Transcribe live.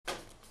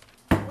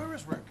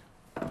Where's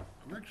Rick?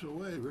 Rick's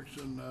away. Rick's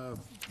in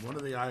one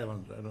of the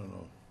islands. I don't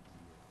know.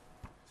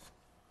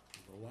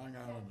 The Long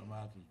Island, the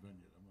Martha's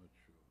Vineyard.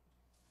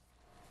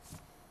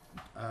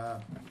 I'm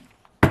not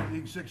sure.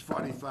 Being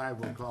 6:45,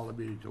 we'll call the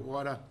meeting to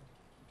order.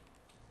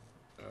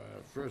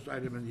 First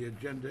item on the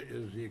agenda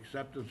is the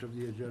acceptance of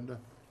the agenda.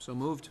 So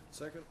moved.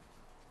 Second?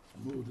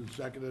 Moved and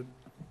seconded.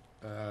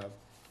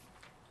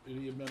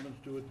 Any amendments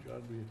to it,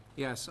 John?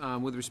 Yes,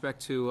 with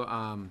respect to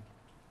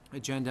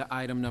agenda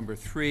item number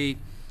 3,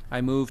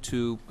 I move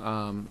to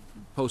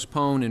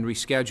postpone and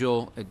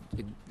reschedule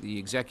the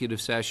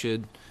executive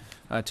session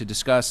to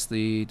discuss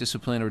the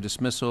discipline or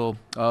dismissal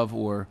of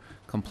or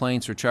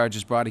complaints or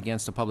charges brought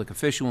against a public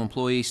official,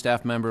 employee,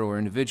 staff member, or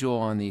individual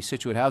on the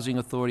Scituate Housing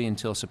Authority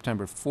until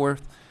September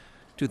 4th,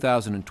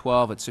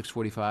 2012 at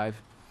 6:45.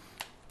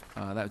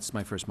 That's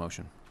my first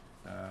motion.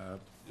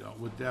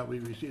 With that, we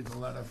received a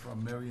letter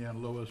from Mary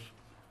Ann Lewis.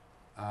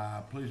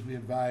 Please be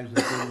advised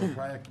that due to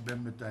prior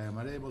commitment, I am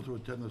unable to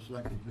attend the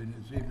Selectmen's meeting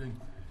this evening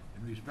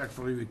and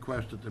respectfully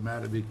request that the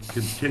matter be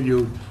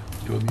continued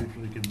to a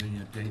mutually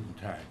convenient date and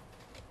time.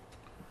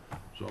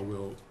 So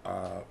we'll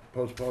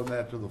postpone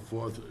that to the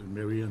 4th, and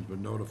Mary Ann's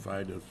been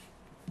notified as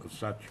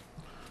such.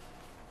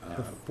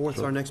 The 4th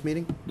is our next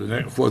meeting?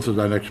 The 4th is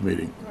our next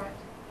meeting.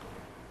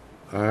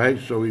 All right,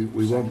 so we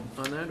won't...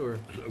 On that, or?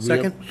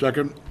 Second?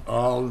 Second,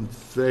 all in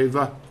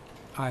favor?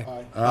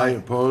 Aye. Aye,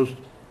 opposed?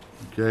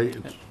 Okay,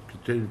 it's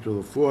continued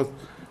to the 4th.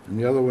 And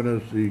the other one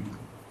is the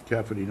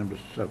CAFD number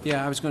 7.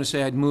 Yeah, I was going to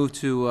say I'd move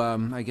to,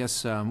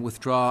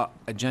 withdraw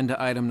agenda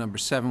item number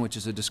 7, which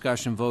is a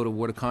discussion vote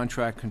award a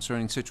contract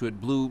concerning Scituate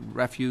Blue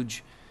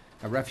refuse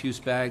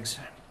bags,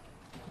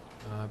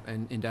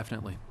 and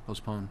indefinitely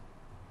postpone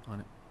on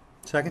it.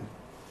 Second?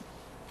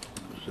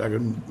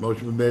 Second,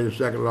 motion been made and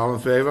seconded, all in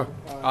favor?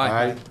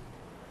 Aye.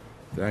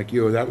 Thank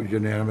you, that was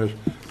unanimous.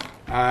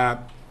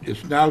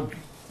 It's now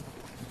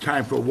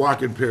time for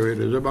walk-in period.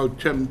 It's about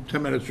 10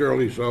 minutes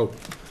early, so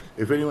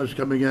if anyone's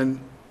coming in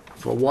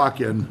for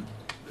walk-in,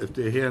 if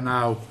they're here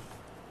now,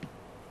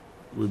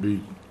 we'd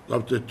be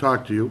love to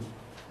talk to you.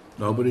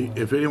 Nobody,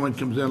 if anyone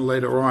comes in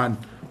later on,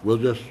 we'll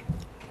just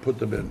put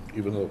them in,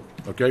 even though,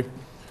 okay?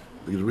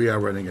 Because we are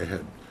running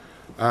ahead.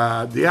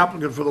 The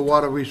applicant for the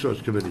Water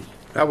Resource Committee,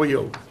 how are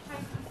you?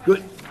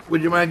 Good.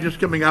 Would you mind just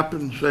coming up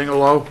and saying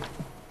hello?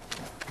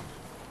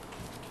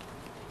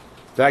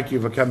 Thank you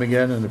for coming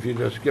in, and if you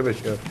just give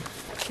us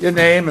your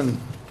name and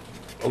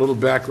a little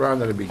background,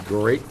 that'd be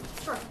great.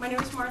 Sure. My name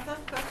is Martha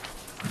Cook.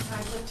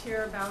 I've lived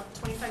here about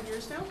 25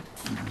 years now,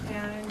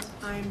 and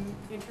I'm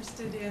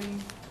interested in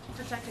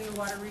protecting the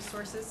water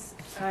resources.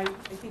 I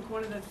think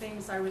one of the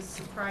things I was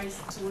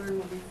surprised to learn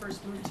when we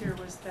first moved here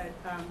was that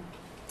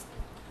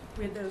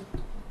we had the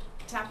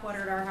tap water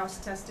at our house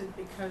tested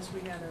because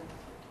we had a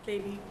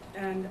baby,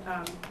 and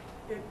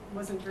it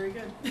wasn't very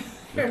good.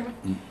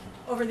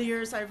 Over the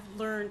years, I've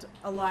learned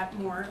a lot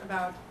more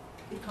about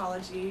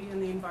ecology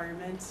and the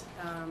environment,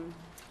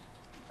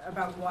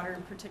 about water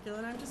in particular,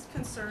 and I'm just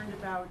concerned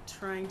about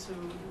trying to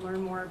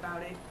learn more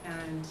about it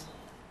and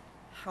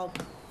help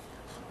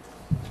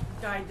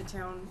guide the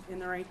town in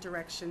the right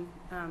direction.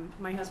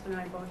 My husband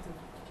and I both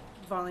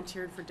have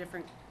volunteered for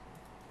different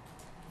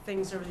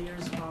things over the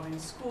years involving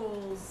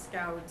schools,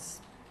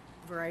 scouts,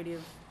 variety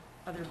of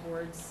other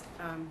boards.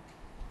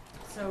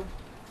 So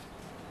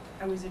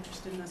I was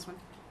interested in this one.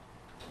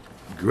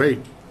 Great.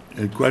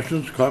 Any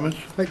questions, comments?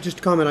 Just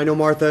a comment, I know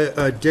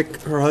Martha,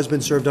 Dick, her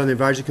husband, served on the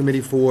advisory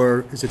committee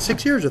for, is it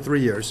 6 years or 3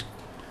 years?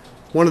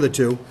 One of the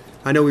two.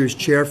 I know he was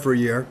chair for a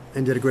year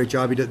and did a great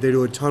job. They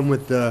do a ton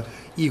with the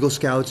Eagle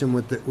Scouts and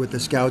with the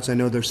Scouts. I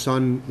know their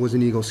son was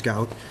an Eagle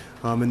Scout,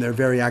 and they're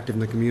very active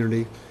in the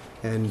community,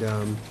 and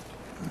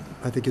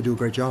I think you do a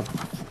great job.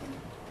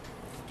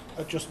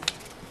 Just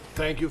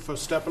thank you for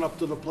stepping up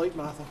to the plate,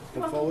 Martha.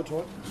 Look forward to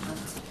it.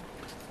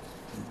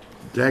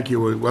 Thank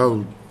you.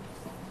 Well,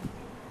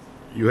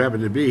 you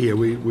happen to be here.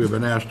 We've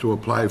been asked to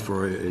apply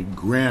for a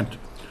grant,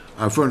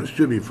 for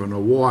an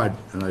award,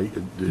 and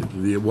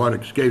the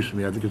award escapes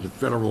me. I think it's a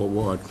federal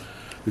award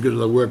because of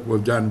the work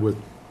we've done with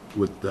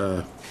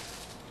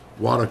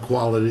water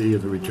quality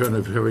and the return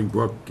of Herring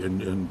Brook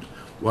and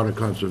water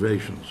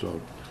conservation. So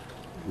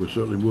we're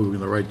certainly moving in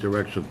the right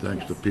direction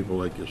thanks to people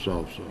like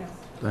yourself. So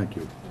thank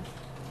you.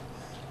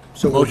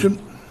 So Motion?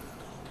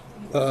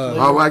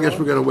 Oh, I guess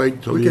we're going to wait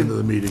until the end of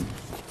the meeting.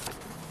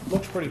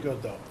 Looks pretty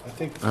good, though. I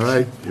think. All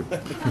right.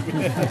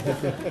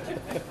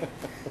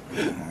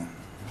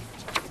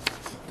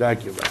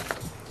 Thank you.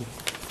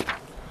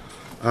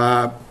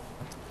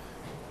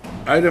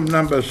 Item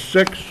number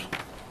 6,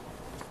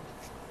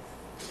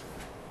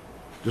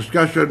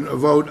 discussion of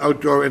vote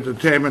outdoor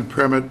entertainment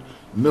permit,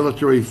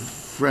 Military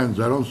Friends.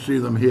 I don't see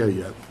them here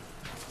yet.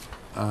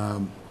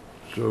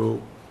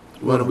 So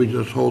why don't we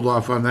just hold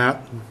off on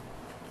that?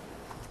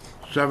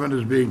 7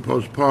 is being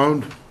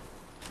postponed.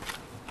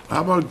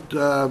 How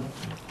about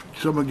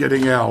someone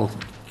getting Al?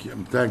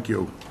 Kim, thank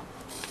you.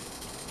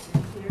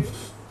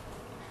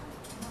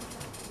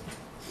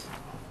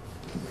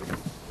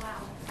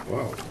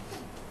 Wow.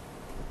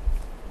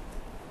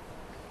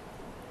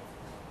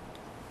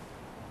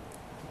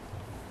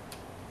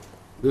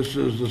 This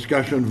is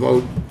discussion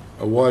vote,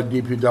 award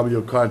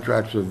DPW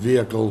contracts of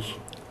vehicles.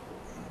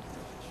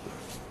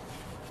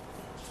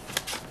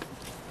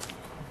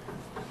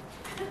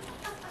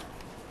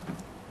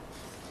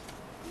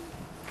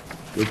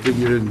 Good thing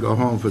you didn't go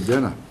home for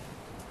dinner.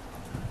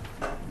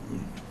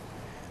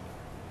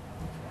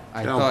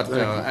 I No, thought, thank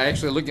you. I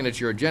actually, looking at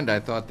your agenda,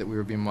 I thought that we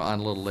were being on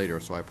a little later,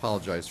 so I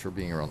apologize for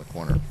being around the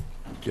corner.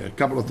 Okay, a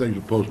couple of things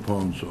are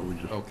postponed, so we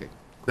just, Okay,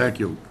 thank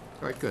you.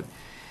 all right, good.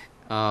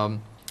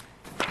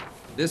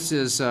 This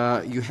is,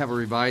 you have a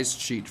revised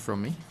sheet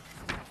from me.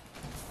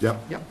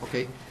 Yep. Yep,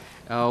 okay.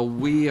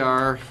 We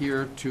are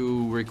here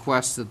to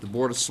request that the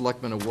Board of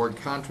Selectmen award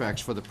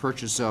contracts for the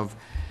purchase of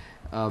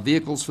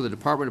vehicles for the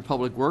Department of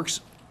Public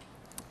Works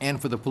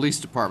and for the Police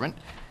Department.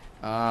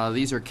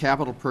 These are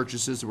capital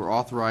purchases that were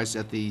authorized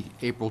at the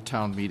April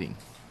town meeting.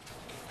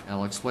 And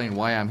I'll explain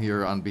why I'm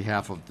here on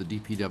behalf of the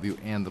DPW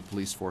and the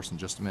police force in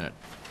just a minute.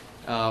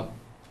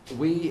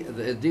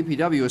 The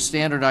DPW is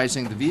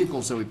standardizing the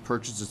vehicles that we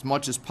purchase as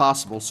much as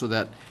possible so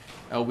that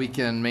we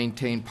can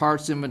maintain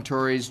parts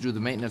inventories, do the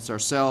maintenance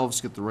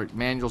ourselves, get the right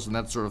manuals and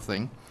that sort of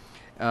thing.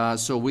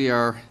 So we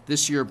are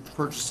this year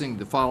purchasing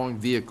the following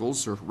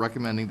vehicles, or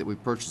recommending that we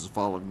purchase the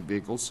following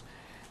vehicles,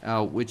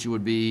 which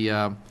would be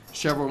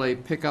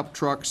Chevrolet pickup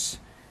trucks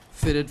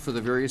fitted for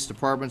the various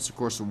departments. Of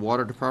course, the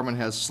water department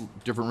has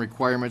different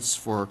requirements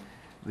for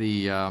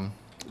the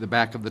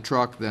back of the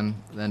truck than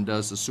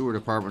does the sewer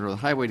department or the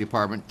highway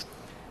department.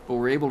 But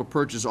we're able to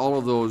purchase all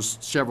of those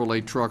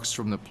Chevrolet trucks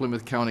from the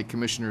Plymouth County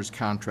Commissioners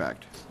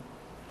contract,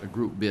 a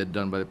group bid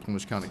done by the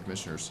Plymouth County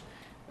Commissioners.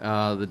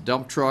 The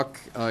dump truck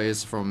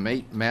is from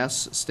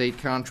Mass State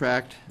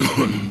contract.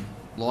 The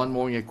lawn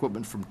mowing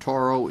equipment from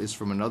Toro is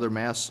from another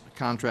Mass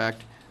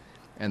contract.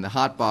 And the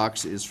hot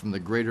box is from the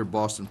Greater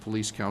Boston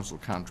Police Council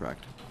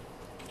contract.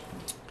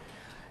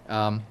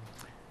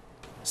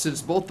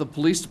 Since both the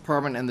police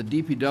department and the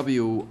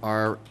DPW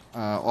are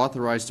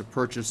authorized to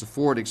purchase a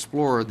Ford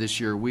Explorer this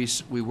year, we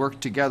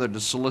worked together to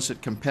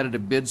solicit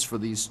competitive bids for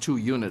these 2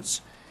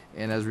 units.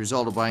 And as a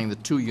result of buying the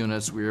 2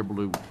 units, we were able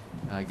to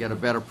get a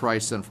better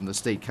price than from the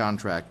state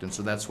contract. And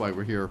so that's why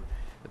we're here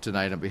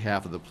tonight on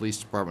behalf of the police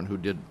department, who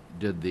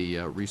did the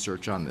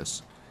research on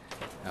this.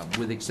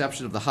 With the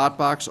exception of the hot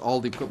box, all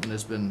the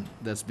equipment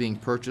that's being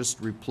purchased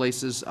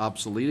replaces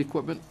obsolete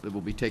equipment that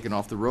will be taken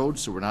off the road,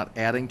 so we're not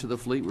adding to the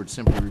fleet, we're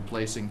simply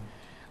replacing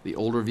the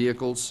older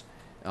vehicles.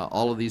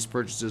 All of these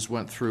purchases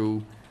went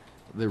through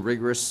the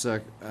rigorous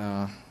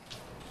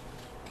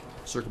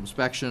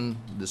circumspection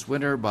this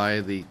winter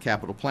by the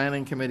Capital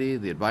Planning Committee,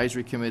 the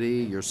Advisory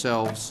Committee,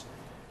 yourselves,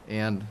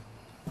 and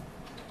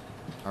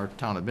our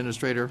town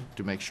administrator,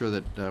 to make sure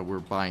that we're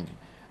buying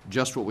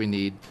just what we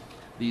need.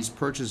 These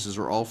purchases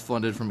are all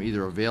funded from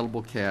either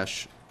available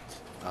cash,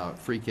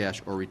 free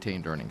cash, or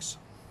retained earnings.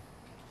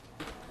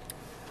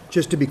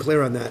 Just to be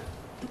clear on that,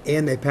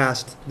 and they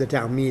passed the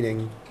town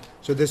meeting,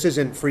 so this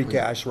isn't free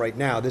cash right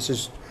now. This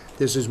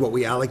is what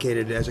we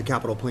allocated as a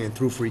capital plan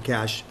through free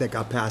cash that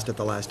got passed at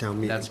the last town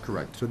meeting. That's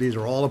correct. So these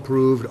are all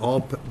approved,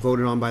 all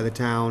voted on by the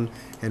town,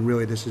 and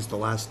really this is the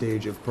last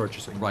stage of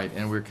purchasing. Right,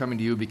 and we're coming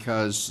to you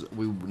because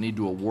we need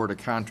to award a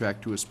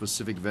contract to a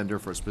specific vendor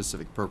for a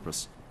specific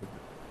purpose,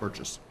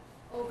 purchase.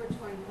 Over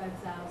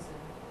 25,000,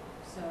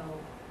 so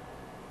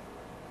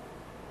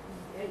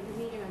at your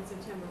meeting on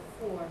September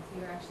 4th,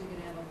 you're actually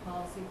gonna have a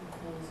policy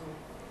proposal.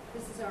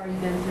 This has already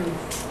been through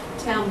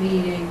town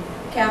meeting,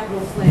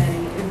 capital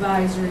planning,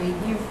 advisory,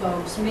 you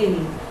folks,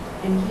 me,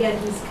 and yet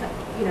he's,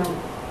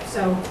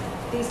 so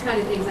these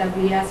kind of things I'd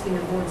be asking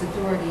the board's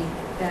authority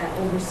that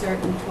over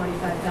certain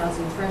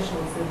 25,000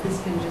 thresholds, that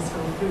this can just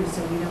go through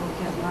so we don't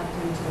get locked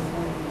into the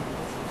board meetings.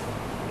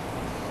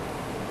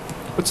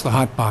 What's the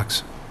hot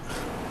box?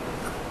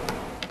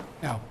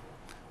 Al,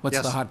 what's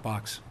Yes. the hot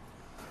box?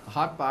 A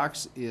hot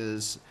box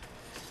is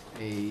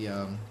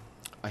a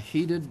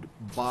heated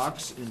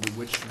box into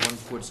which one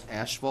puts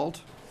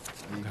asphalt.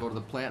 You go to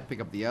the plant, pick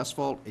up the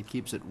asphalt, it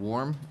keeps it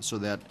warm so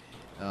that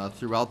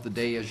throughout the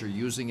day as you're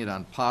using it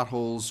on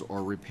potholes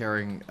or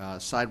repairing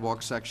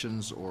sidewalk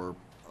sections or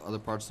other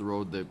parts of the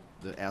road, the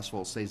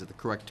asphalt stays at the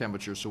correct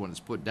temperature, so when it's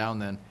put down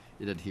then,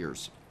 it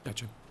adheres.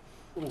 Gotcha.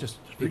 Just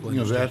people Speaking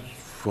of interested.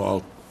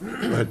 asphalt, go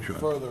ahead, John.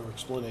 Further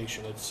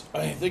explanation,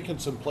 I think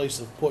it's in place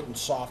of putting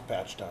soft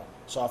patch down.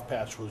 Soft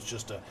patch was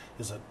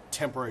is a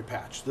temporary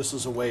patch. This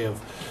is a way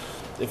of,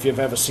 if you've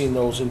ever seen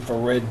those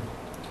infrared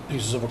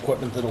pieces of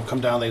equipment that'll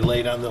come down, they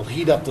lay down, they'll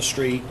heat up the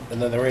street,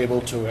 and then they're able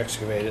to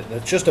excavate it. And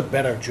it's just a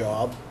better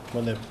job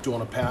when they're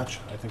doing a patch.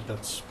 I think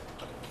that's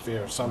a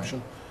fair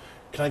assumption.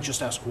 Can I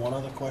just ask one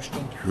other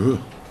question? Sure.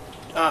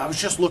 I was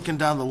just looking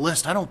down the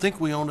list. I don't think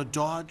we own a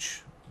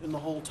Dodge in the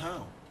whole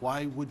town.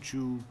 Why would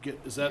you get,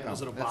 is it a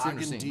That's bargain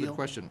interesting. deal? Good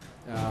question.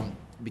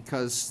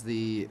 Because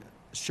the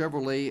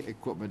Chevrolet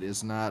equipment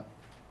is not,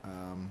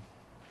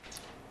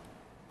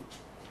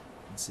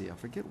 let's see, I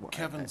forget what.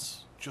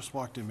 Kevin's just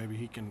walked in, maybe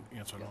he can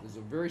answer it all. There's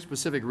a very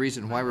specific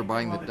reason why we're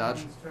buying the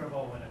Dodge.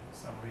 Turbo in it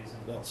for some reason,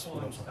 for That's what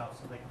pulling I'm saying.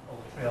 stuff so they can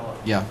pull the trailer.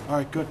 Yeah, All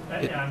right, good.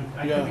 I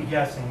yeah. could be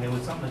guessing, there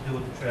was something to do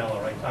with the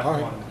trailer, I talked All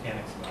to right. one of the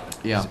mechanics about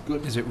it. yeah.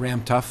 Good. Is it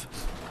Ram Tough?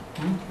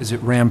 Is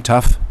it Ram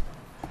tough?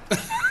 I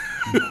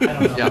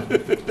don't know. Yeah,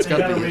 They gotta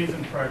got a be.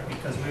 reason for it,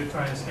 because we were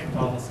trying to stick to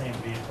all the same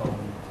vehicle. and-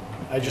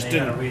 I just and they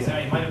had a didn't. reason.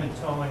 It might have been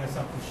towing or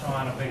something,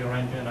 Sean, a bigger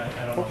engine, I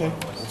don't know Okay,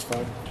 what it was. that's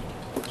fine.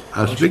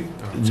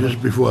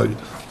 Just before,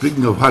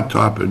 speaking of hot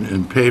top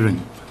and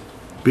paving,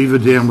 Beaver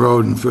Dam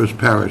Road in First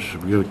Parish,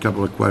 we got a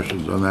couple of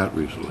questions on that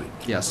recently.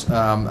 Yes,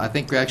 I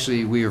think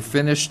actually we are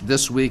finished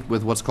this week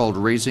with what's called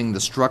raising the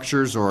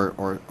structures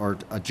or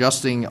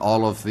adjusting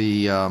all of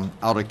the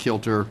out of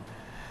kilter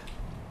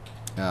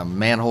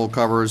manhole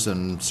covers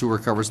and sewer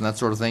covers and that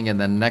sort of thing,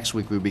 and then next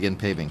week we begin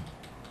paving.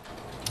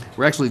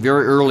 We're actually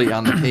very early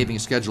on the paving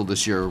schedule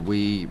this year.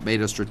 We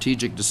made a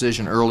strategic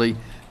decision early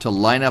to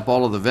line up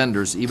all of the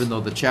vendors, even though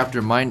the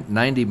Chapter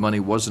 90 money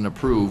wasn't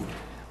approved.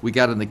 We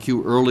got in the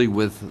queue early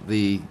with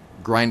the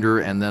grinder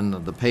and then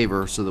the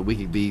paver so that we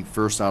could be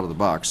first out of the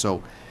box.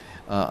 So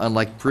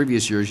unlike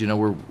previous years, you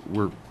know,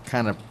 we're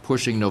kind of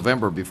pushing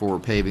November before we're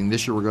paving.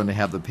 This year we're going to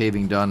have the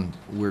paving done.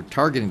 We're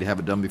targeting to have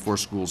it done before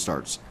school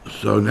starts.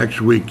 So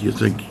next week, you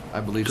think? I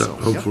believe so. Yep.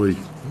 Hopefully,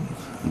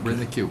 We're in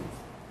the queue.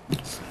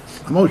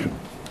 a motion.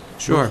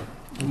 Sure.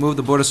 Move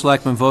the Board of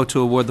Selectmen vote to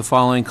award the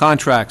following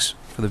contracts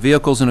for the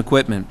vehicles and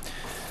equipment.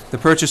 The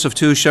purchase of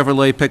 2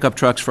 Chevrolet pickup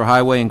trucks for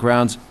highway and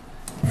grounds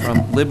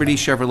from Liberty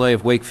Chevrolet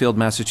of Wakefield,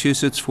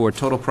 Massachusetts, for a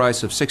total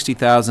price of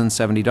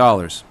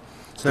 $60,070.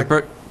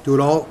 Second. Do it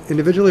all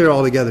individually or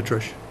all together,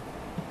 Trish?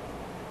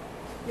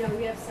 No,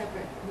 we have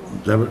separate.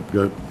 Debit,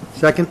 good.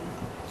 Second?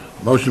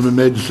 Motion been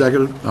made and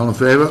seconded. All in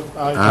favor?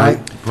 Aye.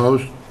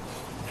 Opposed?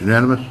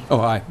 Unanimous? Oh,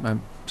 aye,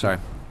 I'm sorry,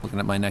 looking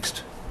at my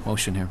next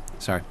motion here,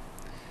 sorry.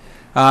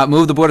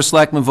 Move the Board of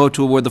Selectmen vote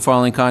to award the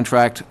following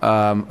contract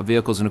of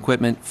vehicles and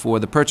equipment for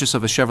the purchase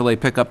of a Chevrolet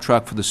pickup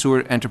truck for the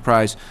sewer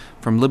enterprise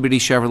from Liberty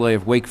Chevrolet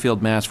of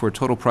Wakefield, Mass. For a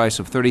total price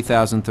of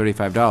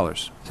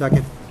 $30,035.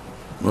 Second?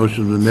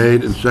 Motion been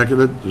made and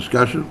seconded.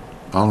 Discussion?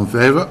 All in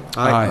favor?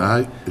 Aye.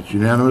 Aye. It's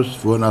unanimous,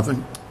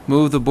 4-0.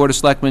 Move the Board of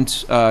Selectmen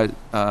to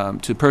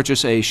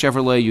purchase a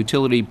Chevrolet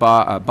utility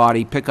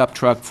body pickup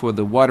truck for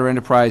the water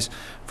enterprise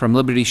from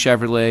Liberty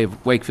Chevrolet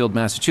of Wakefield,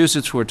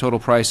 Massachusetts, for a total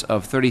price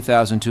of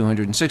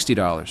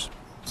 $30,260.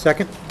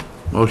 Second?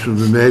 Motion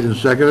been made and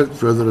seconded.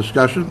 Further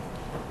discussion?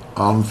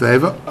 All in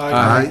favor?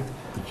 Aye.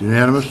 It's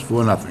unanimous,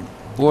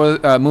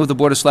 4-0. Move the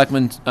Board of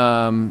Selectmen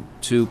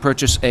to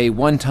purchase a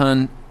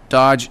 1-ton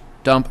Dodge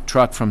dump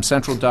truck from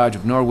Central Dodge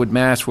of Norwood,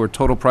 Mass. For a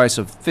total price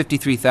of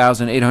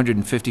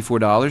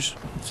 $53,854.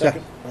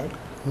 Second, right?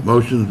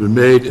 Motion's been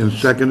made and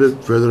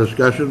seconded. Further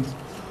discussion?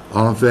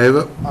 All in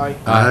favor? Aye.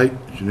 Aye.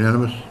 It's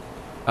unanimous.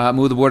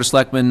 Move the Board of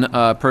Selectmen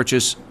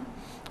purchase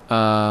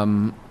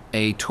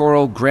a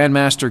Toro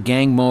Grandmaster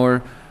gang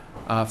mower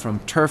from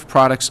Turf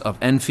Products of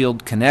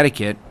Enfield,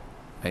 Connecticut,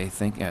 I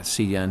think, yeah,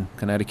 CN,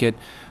 Connecticut,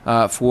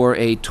 for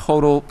a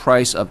total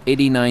price of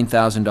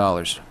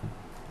 $89,000.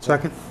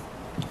 Second?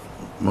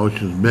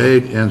 Motion's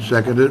made and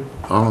seconded.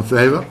 All in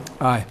favor?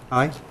 Aye.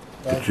 Aye.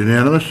 It's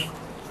unanimous.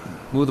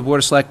 Move the Board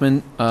of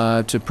Selectmen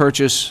to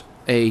purchase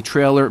a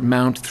trailer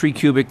mount 3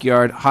 cubic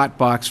yard hot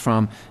box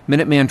from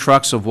Minuteman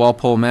Trucks of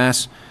Walpole,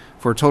 Mass.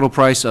 For a total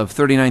price of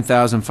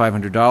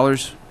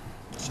 $39,500.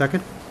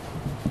 Second?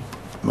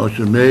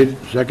 Motion made,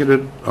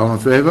 seconded. All in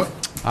favor?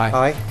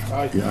 Aye.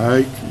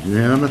 Aye. It's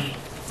unanimous.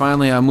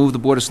 Finally, I move the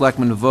Board of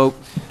Selectmen to vote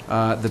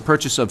the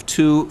purchase of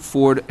 2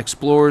 Ford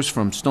Explorers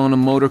from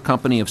Stoneham Motor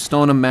Company of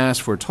Stoneham, Mass.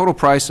 For a total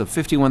price of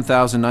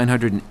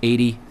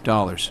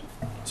 $51,980.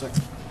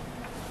 Second.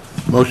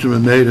 Motion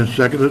been made and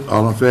seconded.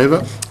 All in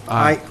favor?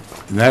 Aye.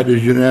 And that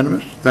is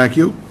unanimous. Thank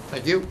you.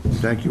 Thank you.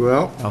 Thank you,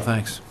 Al. Oh,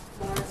 thanks.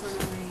 Laura's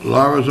on the way.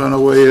 Laura's on her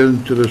way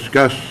in to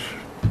discuss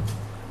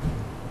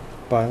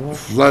Bylaw?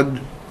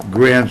 flood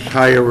grants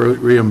higher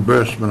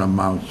reimbursement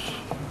amounts.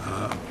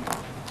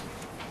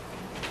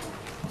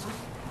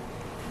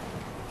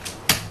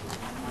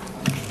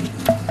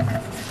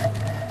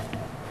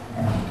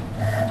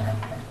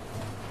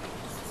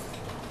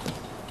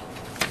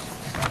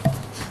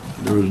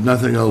 There was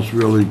nothing else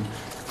really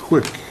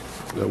quick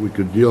that we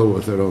could deal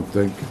with, I don't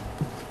think,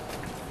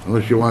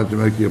 unless you wanted to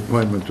make the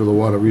appointment to the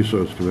Water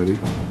Resource Committee.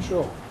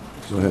 Sure.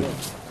 Go ahead.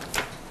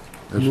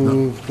 That's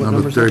Move, what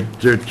number number is that?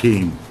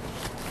 13.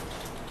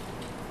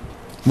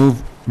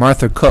 Move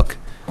Martha Cook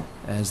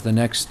as the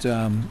next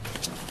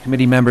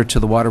committee member to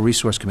the Water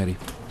Resource Committee.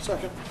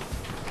 Second.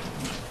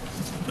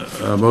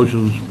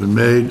 Motion's been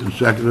made and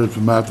seconded for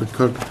Martha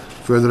Cook.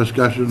 Further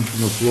discussion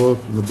from the floor,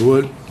 from the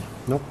board?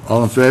 Nope.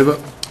 All in favor?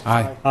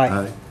 Aye.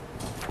 Aye.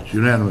 It's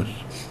unanimous.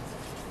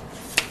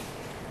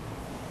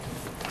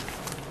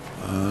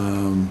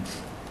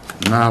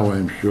 Now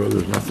I'm sure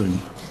there's nothing.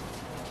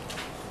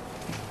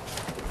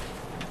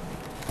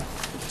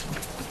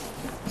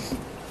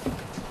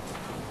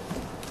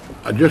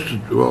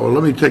 Well,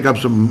 let me take up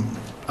some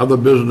other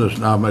business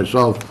now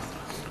myself,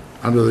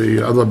 under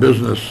the other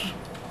business,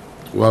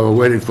 while we're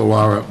waiting for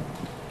Laura,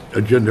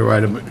 agenda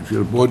item. If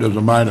the board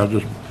doesn't mind, I'll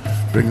just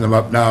bring them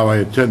up now. I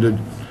attended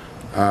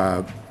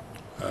a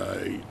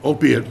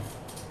opiate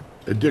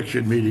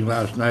addiction meeting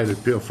last night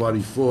at Pier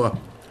 44,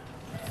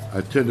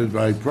 attended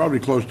by probably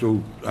close to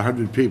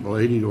 100 people,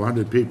 80 to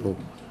 100 people,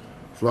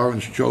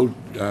 Florence Choate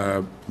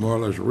more or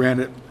less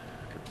ran it.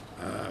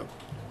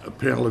 A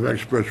panel of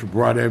experts were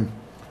brought in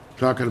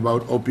talking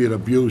about opiate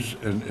abuse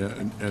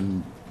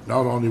and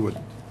not only with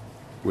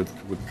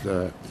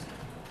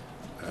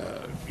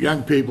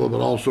young people, but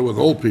also with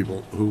old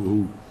people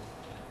who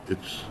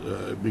it's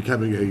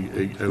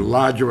becoming a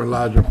larger and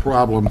larger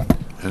problem.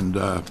 And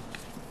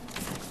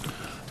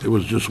it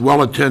was just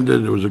well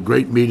attended. It was a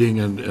great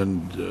meeting,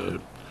 and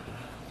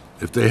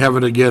if they have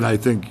it again, I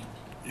think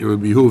it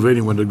would behoove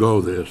anyone to go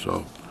there,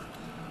 so.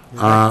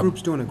 That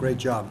group's doing a great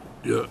job.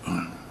 Yeah.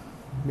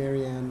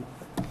 Mary Ann,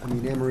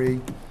 Emery,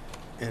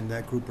 and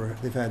that group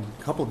they've had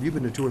a couple of, you've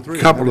been to 2 or 3.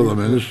 Couple of them,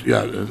 and this,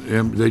 yeah,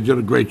 and they did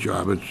a great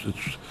job.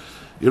 It's,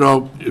 you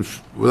know,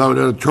 if, without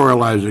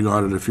editorializing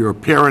on it, if you're a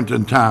parent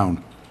in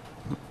town,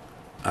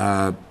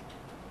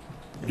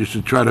 you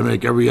should try to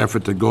make every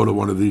effort to go to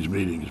one of these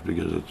meetings,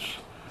 because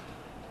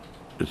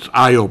it's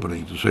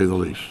eye-opening, to say the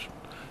least.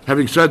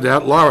 Having said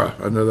that, Laura,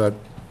 under that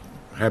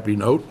happy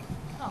note,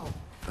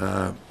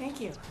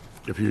 Thank you.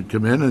 if you'd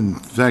come in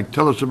and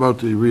tell us about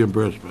the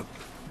reimbursement.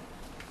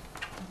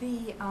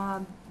 The,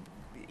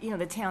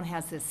 the town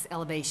has this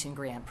elevation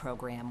grant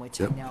program, which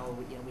Yep. I know,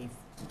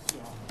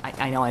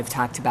 I know I've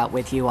talked about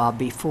with you all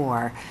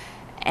before.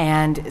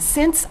 And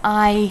since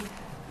I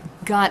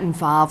got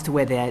involved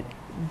with it,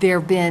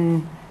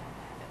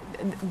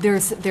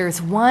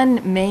 there's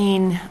one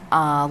main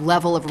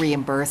level of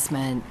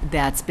reimbursement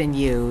that's been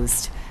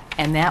used,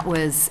 and that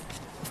was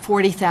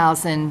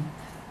 $40,000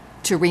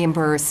 to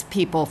reimburse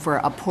people for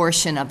a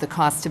portion of the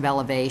cost of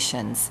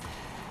elevations.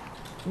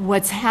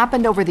 What's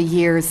happened over the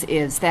years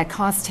is that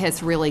cost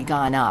has really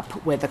gone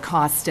up with the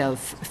cost of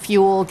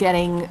fuel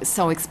getting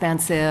so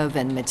expensive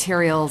and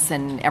materials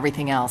and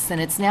everything else.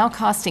 And it's now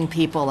costing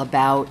people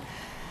about,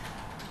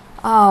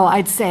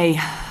 I'd say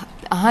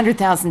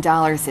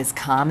 $100,000 is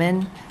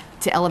common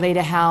to elevate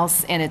a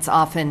house, and it's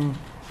often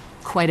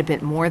quite a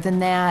bit more than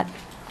that.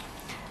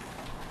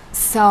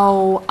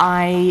 So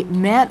I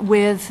met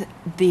with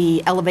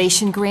the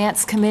Elevation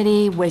Grants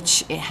Committee,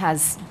 which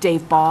has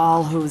Dave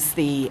Ball, who's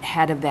the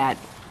head of that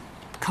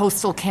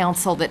coastal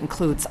council that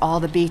includes all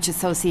the beach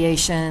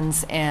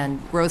associations, and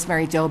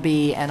Rosemary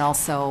Doby, and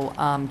also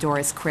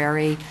Doris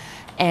Crary.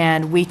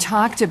 And we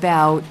talked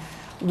about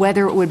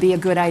whether it would be a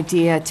good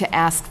idea to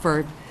ask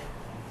for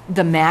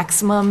the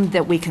maximum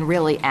that we can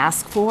really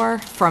ask for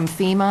from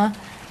FEMA,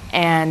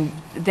 and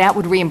that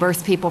would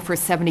reimburse people for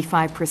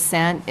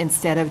 75%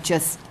 instead of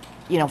just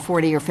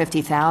 40 or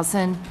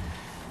 50,000.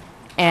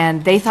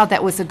 And they thought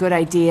that was a good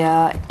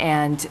idea,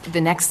 and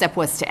the next step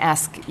was to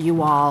ask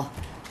you all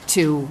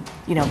to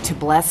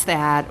bless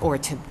that or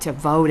to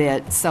vote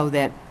it so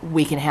that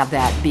we can have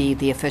that be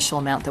the official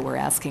amount that we're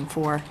asking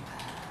for.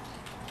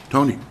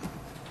 Tony?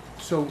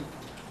 So,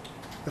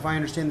 if I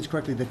understand this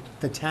correctly,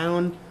 the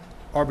town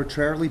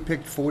arbitrarily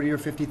picked $40,000 or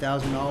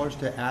 $50,000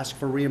 to ask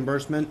for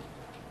reimbursement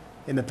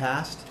in the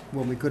past,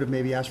 when we could have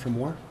maybe asked for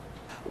more?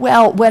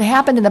 Well, what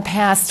happened in the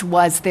past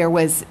was there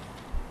was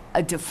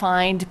a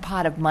defined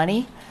pot of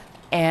money,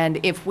 and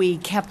if we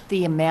kept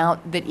the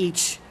amount that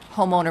each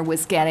homeowner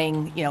was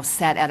getting,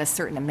 set at a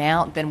certain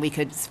amount, then we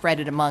could spread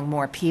it among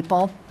more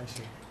people. I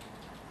see.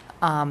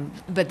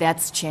 But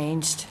that's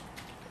changed.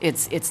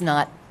 It's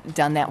not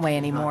done that way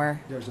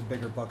anymore. There's a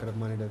bigger bucket of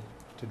money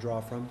to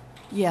draw from.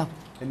 Yeah,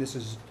 And this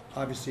is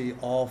obviously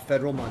all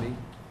federal money.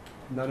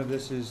 None of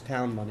this is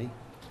town money.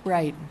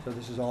 right. So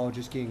this is all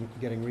just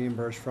getting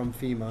reimbursed from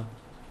FEMA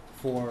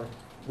for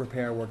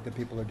repair work that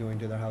people are doing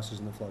to their houses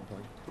in the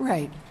floodplain.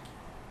 Right.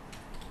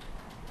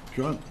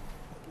 Sean?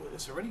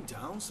 Is there any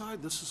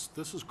downside? This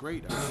is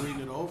great. I'm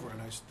reading it over,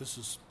 and this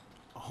is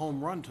a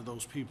home run to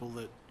those people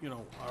that,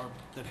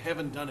 that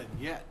haven't done it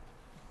yet.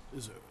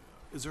 Is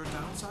there a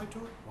downside to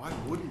it? Why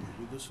wouldn't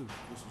we? This is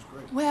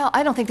great. Well,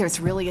 I don't think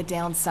there's really a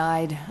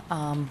downside.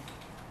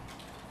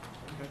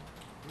 Okay.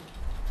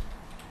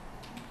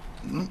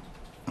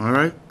 All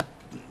right.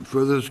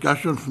 Further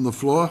discussion from the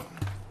floor?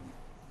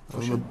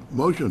 On the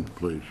motion,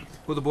 please.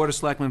 Will the Board of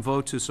Selectmen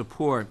vote to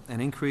support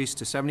an increase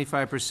to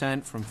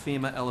 75% from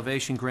FEMA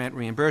elevation grant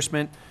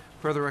reimbursement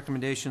per the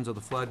recommendations of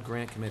the Flood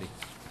Grant Committee?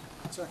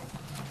 Second.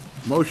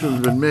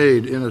 Motion's been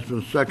made and it's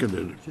been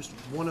seconded. Just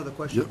one other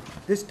question. Yep.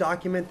 This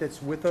document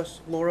that's with us,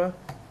 Laura,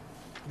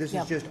 this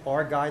Yep. is just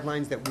our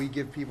guidelines that we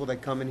give people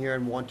that come in here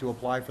and want to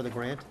apply for the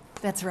grant?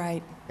 That's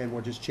right. And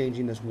we're just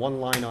changing this one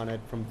line on it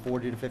from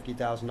 $40,000 to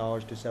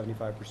 $50,000 to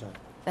 75%.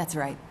 That's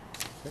right.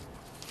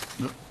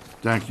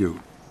 Thank you.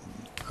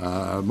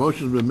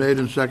 Motion's been made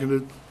and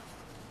seconded.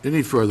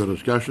 Any further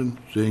discussion?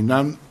 Seeing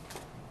none?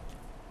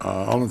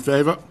 All in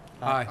favor?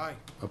 Aye.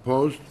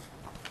 Opposed?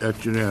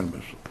 That's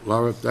unanimous.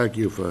 Laura, thank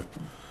you for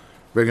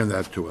bringing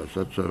that to us.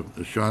 That's,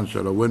 as Sean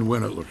said, a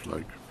win-win, it looks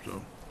like,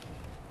 so,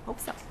 Hope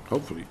so.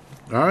 hopefully.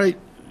 All right,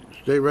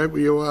 stay right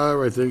where you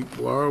are, I think,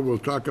 Laura. We'll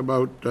talk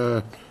about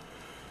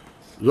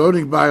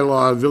zoning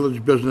bylaw,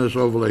 village business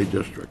overlay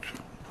districts.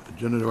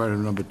 Agenda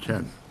item number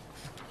 10.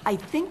 I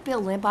think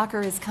Bill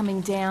Limbacher is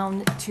coming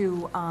down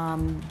to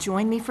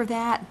join me for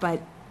that,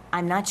 but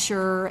I'm not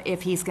sure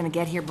if he's going to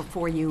get here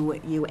before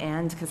you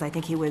end, because I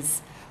think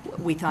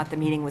we thought the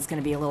meeting was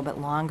going to be a little bit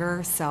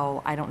longer,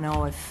 so I don't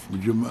know if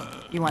Would you,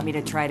 you want me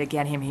to try to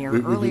get him here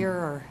Would you- earlier,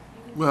 or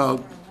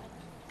well,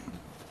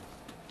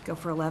 go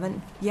for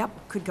 11?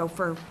 Yep, could go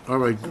for all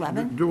right.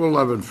 11? Do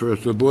 11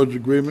 first. The board's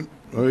agreement?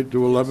 All right,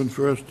 do 11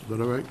 first. Is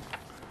that all right?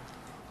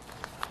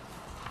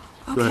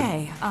 Go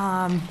ahead.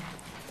 Okay.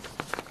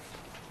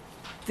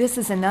 This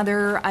is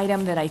another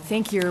item that I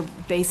think you're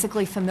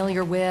basically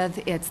familiar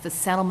with. It's the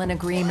settlement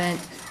agreement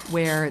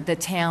where the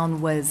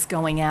town was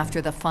going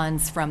after the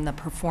funds from the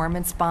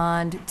performance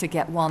bond to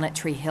get Walnut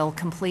Tree Hill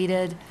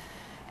completed.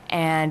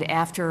 And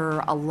after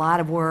a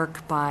lot of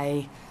work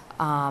by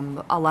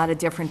a lot of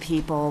different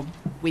people,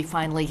 we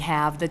finally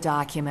have the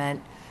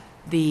document.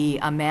 The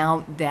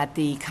amount that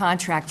the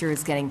contractor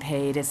is getting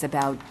paid is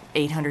about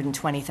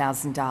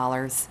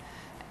 $820,000.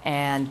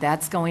 And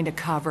that's going to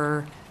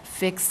cover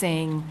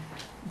fixing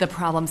the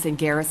problems in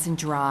Garrison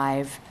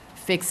Drive,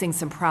 fixing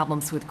some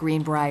problems with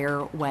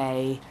Greenbrier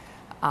Way.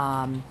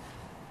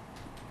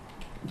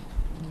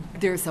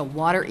 There's a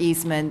water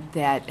easement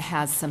that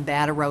has some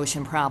bad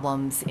erosion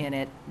problems in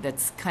it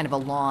that's kind of a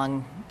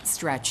long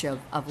stretch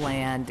of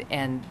land,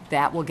 and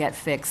that will get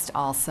fixed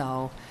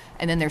also.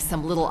 And then there's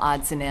some little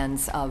odds and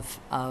ends of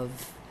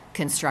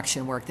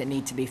construction work that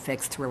need to be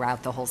fixed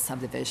throughout the whole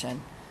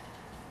subdivision.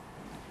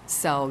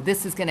 So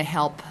this is going to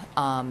help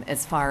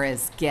as far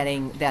as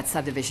getting that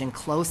subdivision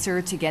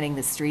closer to getting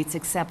the streets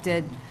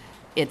accepted.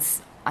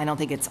 I don't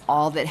think it's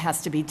all that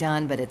has to be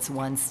done, but it's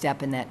one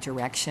step in that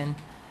direction.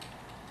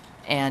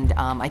 And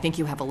I think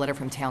you have a letter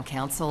from town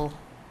council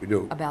We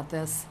do. about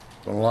this.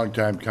 It's been a long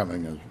time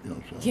coming, as you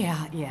know, so.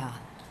 Yeah,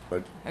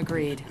 But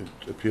agreed.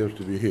 it appears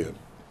to be here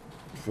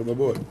for the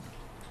board.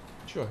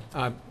 Sure.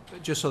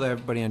 Just so that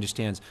everybody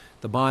understands,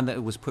 the bond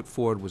that was put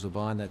forward was a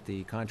bond that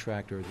the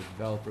contractor, the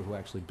developer who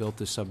actually built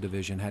this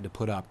subdivision had to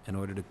put up in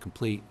order to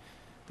complete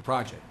the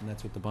project, and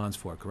that's what the bond's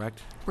for,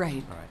 correct?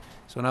 Right. All right.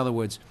 So in other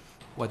words,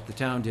 what the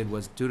town did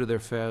was, due to their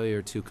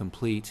failure to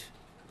complete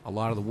a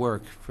lot of the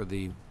work for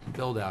the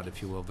build-out,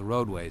 if you will, the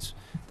roadways,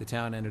 the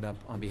town ended up,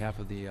 on behalf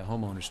of the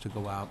homeowners, to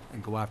go out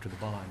and go after the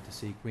bond to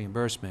seek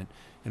reimbursement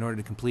in order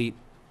to complete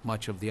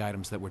much of the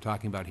items that we're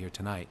talking about here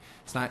tonight.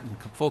 It's not in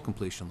full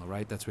completion, though,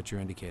 right? That's what you're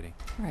indicating.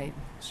 Right.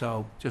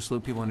 So, just so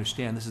that people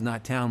understand, this is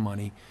not town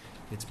money.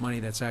 It's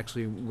money that's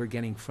actually, we're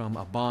getting from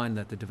a bond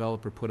that the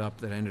developer put up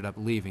that ended up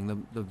leaving. The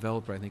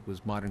developer, I think,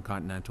 was Modern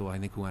Continental, I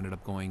think, who ended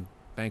up going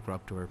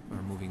bankrupt or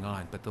moving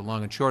on. But the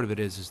long and short of it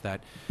is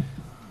that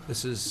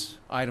this is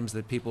items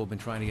that people have been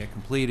trying to get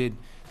completed.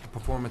 The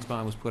performance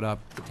bond was put up.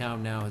 The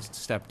town now has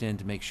stepped in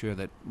to make sure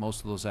that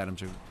most of those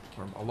items are,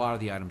 or a lot of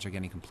the items are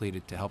getting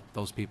completed to help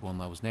those people in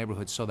those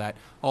neighborhoods, so that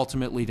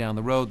ultimately down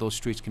the road, those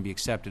streets can be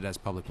accepted as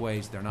public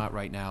ways. They're not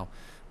right now,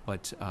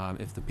 but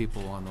if the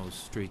people on those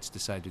streets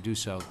decide to do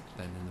so,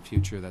 then in the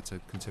future, that's a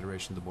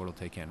consideration the board will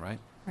take in, right?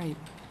 Right.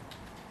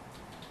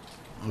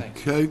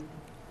 Okay.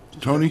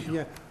 Tony?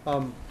 Yeah,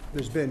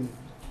 there's been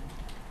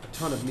a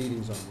ton of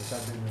meetings on this.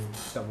 I've been to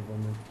several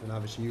of them, and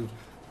obviously you've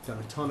done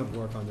a ton of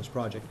work on this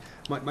project.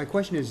 My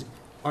question is,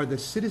 are the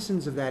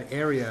citizens of that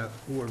area,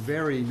 who are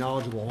very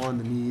knowledgeable on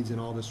the needs and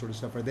all this sort of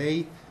stuff, are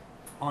they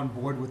on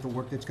board with the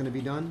work that's gonna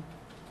be done?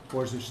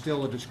 Or is there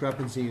still a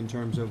discrepancy in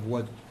terms of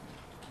what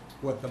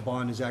the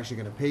bond is actually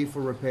gonna pay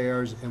for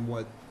repairs and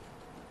what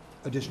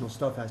additional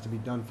stuff has to be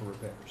done for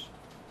repairs?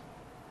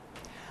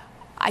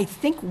 I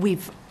think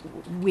we've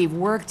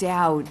worked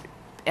out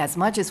as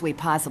much as we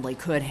possibly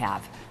could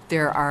have.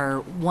 There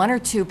are one or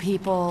two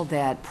people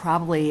that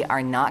probably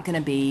are not going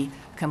to be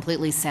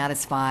completely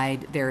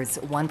satisfied. There's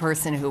one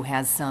person who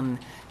has some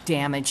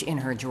damage in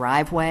her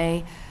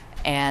driveway,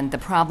 and the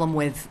problem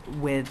with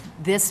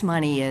this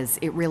money is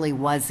it really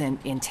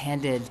wasn't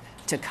intended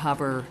to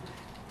cover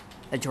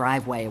a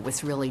driveway. It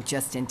was really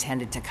just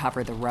intended to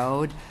cover the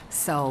road.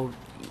 So,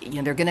 you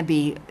know, there are going to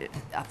be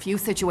a few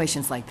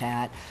situations like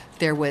that.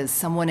 There was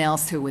someone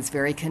else who was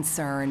very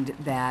concerned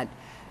that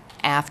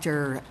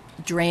after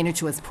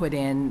drainage was put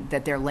in,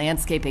 that their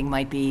landscaping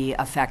might be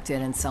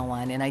affected and so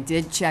on. And I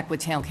did check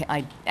with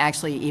I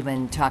actually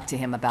even talked to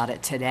him about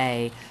it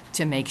today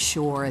to make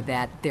sure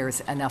that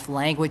there's enough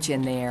language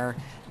in there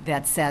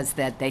that says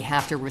that they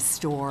have to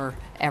restore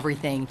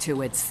everything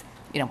to its,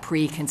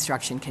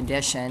 pre-construction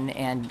condition,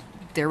 and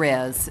there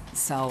is.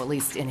 So at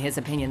least in his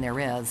opinion, there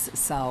is.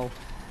 So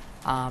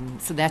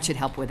that should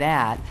help with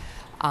that.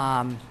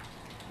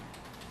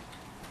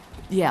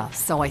 Yeah,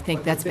 so I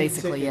think But that's the big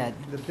basically ticket-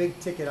 it. The big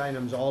ticket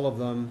items, all of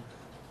them,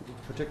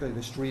 particularly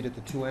the street at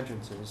the two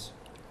entrances,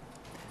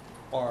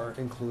 are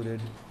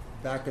included.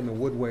 Back in the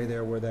Woodway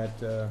there where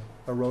that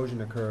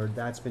erosion occurred,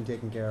 that's been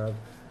taken care of.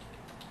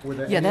 Were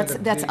there Yeah, any other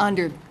that's big-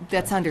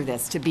 under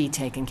this, to be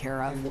taken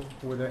care of. And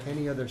were there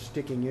any other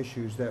sticking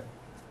issues that,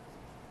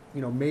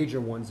 major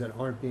ones that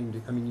aren't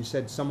being, you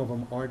said some of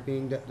them aren't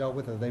being dealt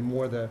with? Are they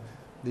more the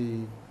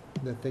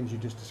things you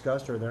just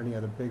discussed, or are there any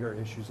other bigger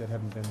issues that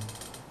haven't been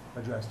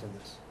addressed in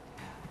this?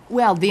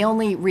 Well, the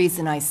only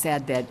reason I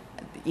said that,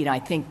 I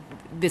think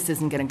this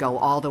isn't going to go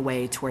all the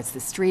way towards the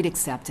street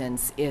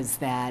acceptance is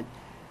that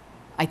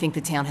I think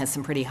the town has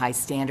some pretty high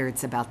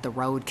standards about the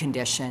road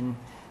condition,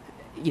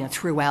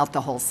 throughout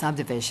the whole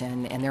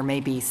subdivision, and there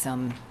may be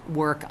some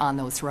work on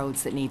those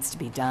roads that needs to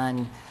be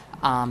done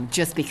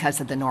just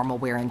because of the normal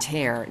wear and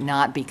tear,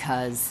 not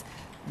because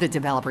the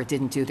developer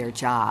didn't do their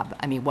job.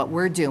 I mean, what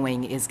we're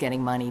doing is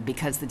getting money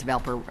because the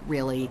developer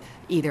really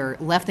either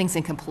left things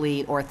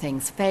incomplete or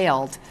things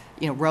failed,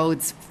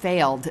 roads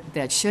failed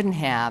that shouldn't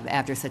have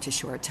after such a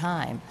short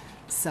time.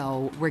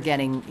 So we're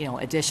getting,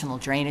 additional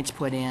drainage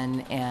put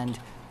in and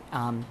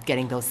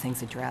getting those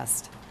things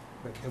addressed.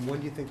 Right, and when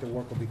do you think the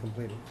work will be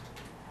completed?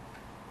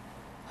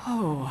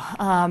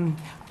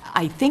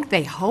 I think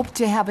they hope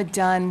to have it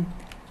done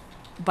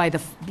by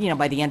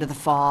the end of the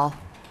fall.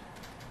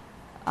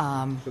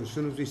 So as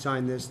soon as we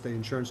sign this, the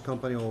insurance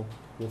company will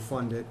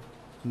fund it.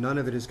 None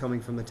of it is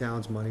coming from the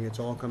town's money. It's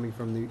all coming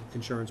from the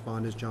insurance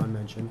bond, as John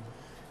mentioned.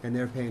 And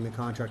they're paying the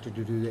contractor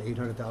to do the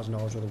 $800,000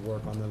 worth of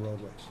work on the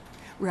roadways.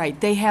 Right,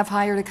 they have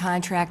hired a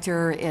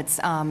contractor. It's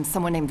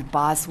someone named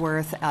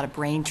Bosworth out of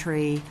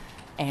Braintree,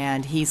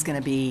 and he's going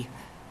to be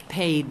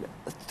paid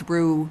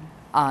through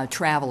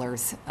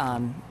Travelers,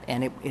 and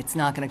it's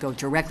not going to go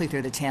directly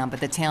through the town, but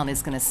the town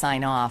is going to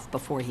sign off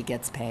before he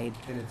gets paid.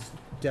 And it's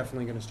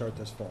definitely gonna start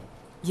this fall.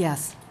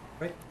 Yes.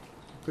 Right?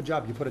 Good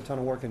job. You put a ton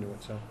of work into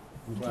it, so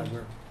I'm glad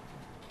we're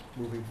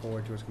moving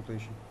forward to its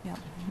completion. Yeah,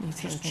 me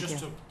too, thank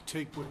Just you. to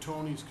take what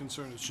Tony's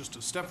concern is just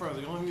a step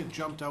further, the only thing that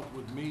jumped out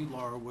with me,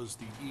 Laura, was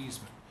the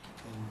easement.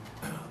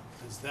 And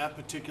is that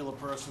particular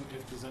person,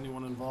 if there's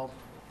anyone involved,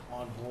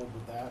 on board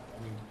with that?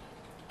 I mean,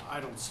 I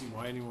don't see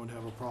why anyone would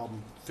have a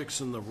problem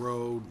fixing the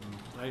road.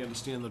 And I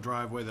understand the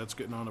driveway, that's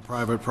getting on a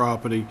private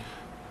property,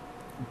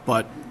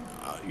 but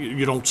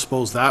you don't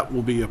suppose that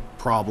will be a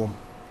problem?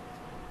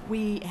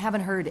 We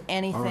haven't heard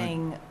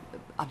anything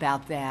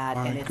about that,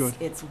 All and right, good.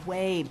 it's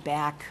way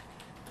back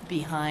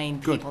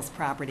behind Good. people's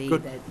property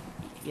Good. that,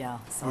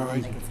 so All I don't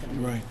right, think it's gonna be.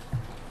 right.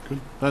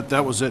 Good.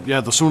 That was it.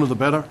 Yeah, the sooner the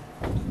better.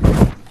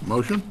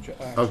 Motion?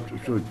 Oh,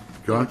 so,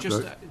 John,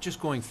 Just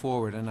going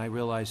forward, and I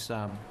realize,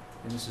 and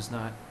this is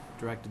not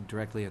directed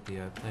directly at the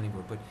planning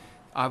board, but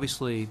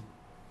obviously,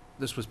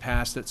 this was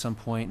passed at some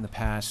point in the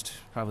past,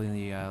 probably in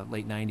the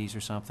late 90s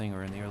or something,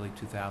 or in the early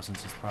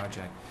 2000s, this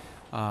project.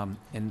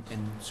 And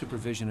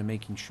supervision and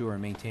making sure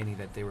and maintaining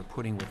that they were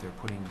putting what they're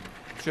putting,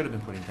 should have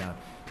been putting down.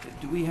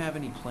 Do we have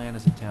any plan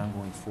as a town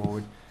going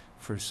forward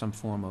for some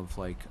form of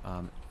I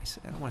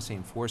don't want to say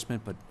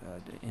enforcement, but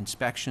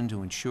inspection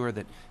to ensure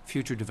that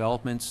future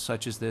developments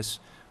such as this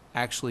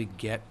actually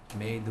get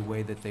made the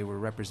way that they were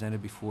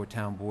represented before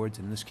town boards,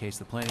 in this case,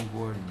 the planning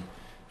board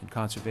and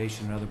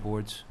conservation and other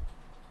boards?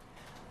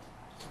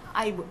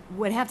 I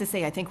would have to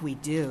say, I think we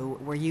do.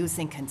 We're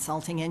using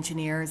consulting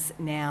engineers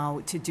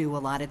now to do a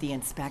lot of the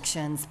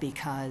inspections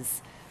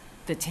because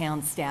the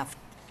town staff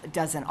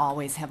doesn't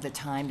always have the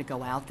time to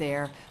go out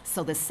there.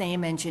 So the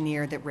same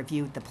engineer that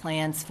reviewed the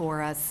plans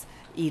for us,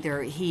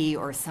 either he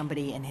or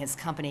somebody in his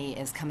company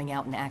is coming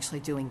out and actually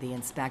doing the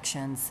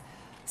inspections.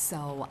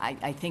 So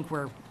I think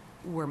we're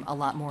a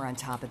lot more on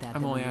top of that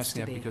I'm than only we used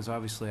asking to that be. because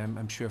obviously,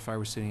 I'm sure if I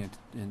were sitting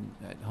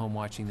at home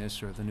watching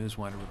this, or the news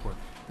wanted to report,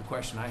 the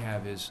question I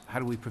have is, how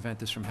do we prevent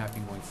this from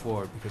happening going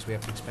forward? Because we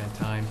have to expend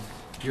time,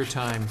 your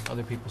time,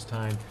 other people's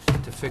time,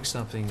 to fix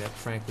something that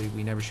frankly,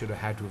 we never should have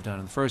had to have done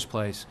in the first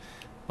place,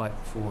 but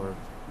for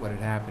what had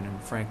happened,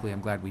 and frankly,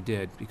 I'm glad we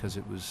did, because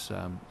it was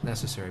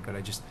necessary. But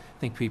I just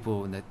think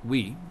people, and that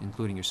we,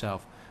 including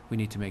yourself, we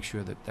need to make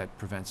sure that that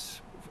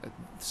prevents,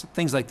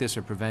 things like this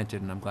are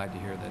prevented, and I'm glad to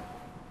hear that,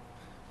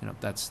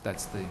 that's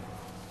the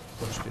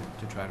push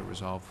to try to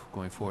resolve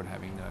going forward,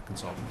 having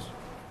consultants.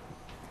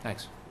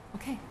 Thanks.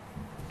 Okay.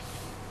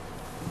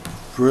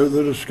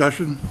 further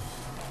discussion?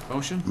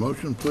 Motion?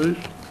 Motion, please?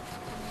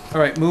 All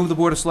right, move the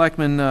Board of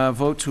Selectmen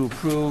vote to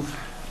approve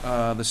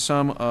the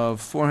sum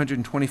of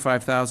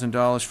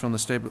 $425,000 from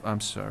the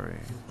I'm sorry,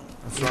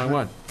 that's the wrong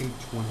one.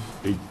 820.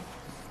 Eight.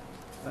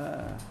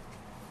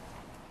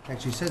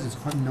 Actually, it says it's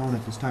unknown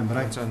at this time, but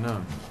It's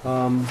unknown.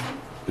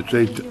 It's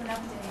eight,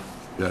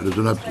 yeah, there's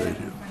an update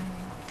here.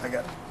 I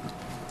got it.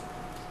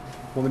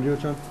 Want me to do it,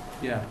 John?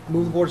 Yeah.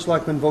 Move the Board of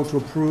Selectmen vote to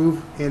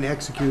approve and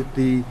execute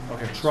the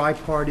Okay.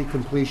 tri-party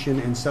completion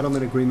and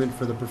settlement agreement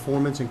for the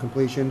performance and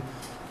completion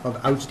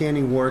of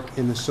outstanding work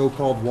in the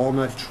so-called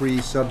Walnut Tree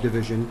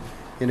subdivision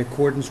in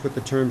accordance with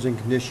the terms and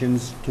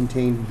conditions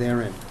contained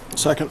therein.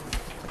 Second.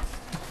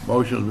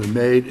 Motion's been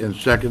made and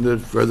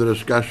seconded. Further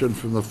discussion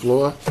from the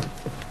floor,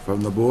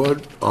 from the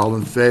board. All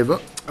in favor?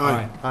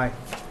 Aye. Aye.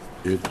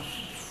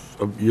 It's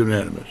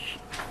unanimous.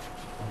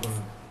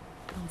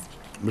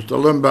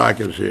 Mr. Limbach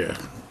is here.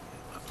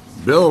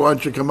 Bill, why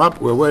don't you come up?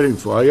 We're waiting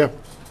for you.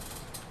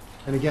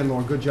 And again,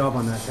 Lauren, good job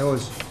on that. That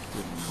was,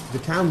 the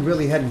town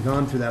really hadn't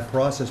gone through that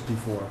process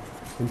before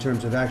in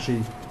terms of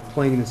actually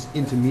playing this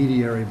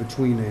intermediary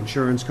between an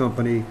insurance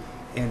company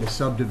and a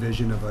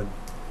subdivision of a,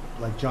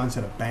 like John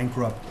said, a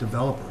bankrupt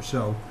developer.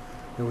 So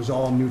it was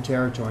all new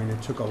territory, and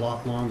it took a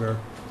lot longer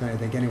than I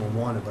think anyone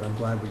wanted, but I'm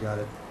glad we got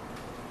it,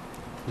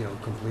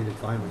 completed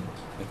finally.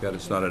 Thank God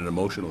it's not an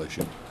emotional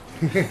issue.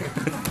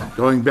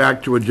 Going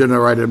back to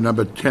agenda item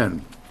number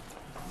 10,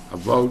 a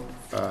vote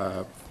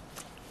on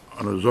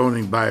a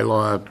zoning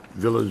bylaw,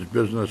 village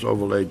business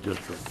overlay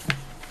district.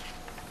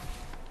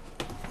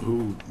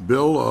 Who,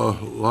 Bill or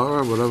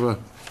Laura, whatever?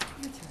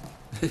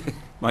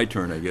 My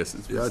turn, I guess.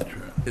 Your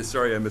turn.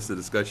 Sorry I missed the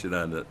discussion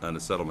on the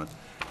settlement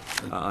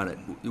on it.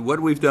 What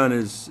we've done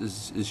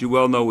is, as you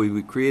well know,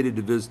 we created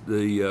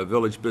the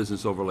Village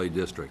Business Overlay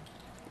District.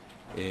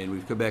 And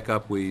we've come back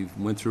up, we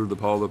went through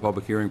all the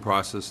public hearing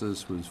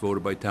processes, was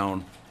voted by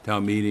town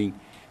meeting.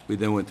 We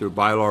then went through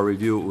bylaw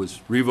review, it was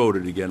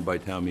revoted again by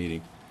town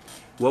meeting.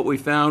 What we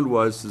found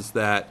is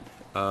that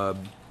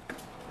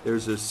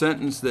there's a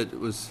sentence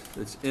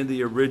that's in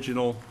the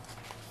original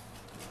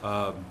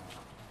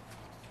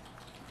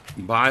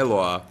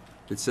bylaw.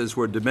 It says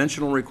where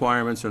dimensional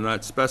requirements are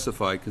not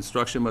specified,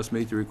 construction must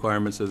meet the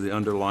requirements of the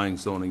underlying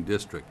zoning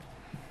district.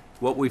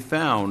 What we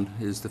found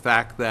is the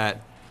fact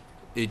that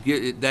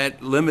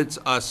that limits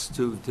us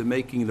to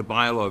making the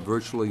bylaw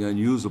virtually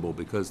unusable,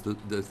 because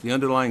the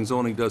underlying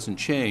zoning doesn't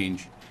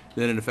change,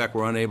 then in effect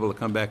we're unable to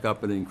come back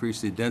up and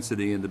increase the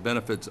density and the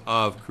benefits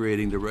of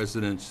creating the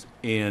residence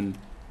and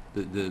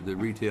the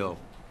retail.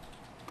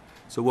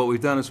 So what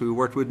we've done is we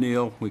worked with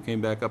Neil, we came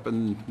back up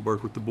and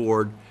worked with the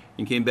board,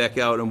 and came back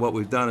out, and what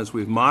we've done is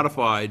we've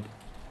modified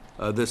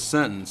this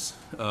sentence,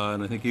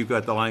 and I think you've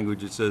got the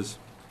language. It says,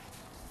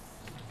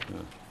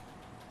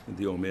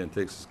 the old man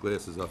takes his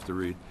glasses off to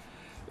read.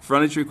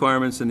 Frontage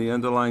requirements in the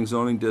underlying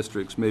zoning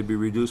districts may be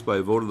reduced by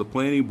a vote of the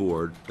planning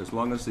board as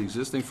long as the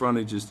existing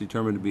frontage is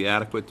determined to be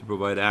adequate to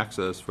provide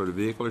access for the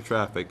vehicular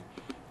traffic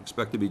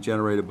expected to be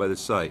generated by the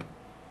site.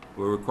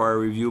 Will require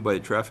review by a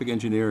traffic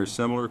engineer or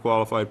similar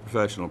qualified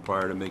professional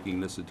prior to making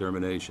this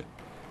determination.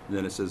 And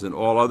then it says, in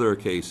all other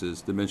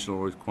cases, dimensional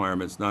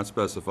requirements not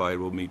specified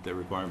will meet the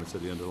requirements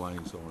of the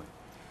underlying zoning.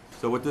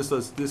 So what this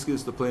does, this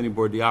gives the planning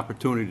board the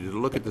opportunity to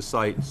look at the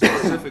site,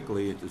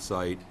 specifically at the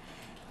site,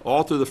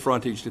 alter the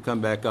frontage to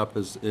come back up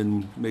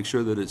and make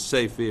sure that it's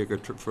safe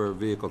for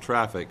vehicle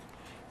traffic,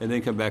 and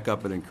then come back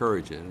up and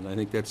encourage it. And I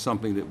think that's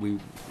something that we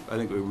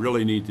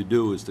really need to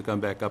do, is to come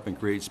back up and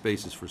create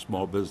spaces for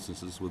small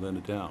businesses within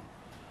the town.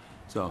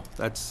 So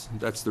that's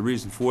the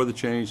reason for the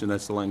change, and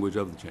that's the language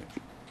of the change.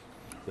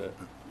 Is that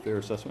a fair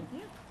assessment?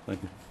 Yeah.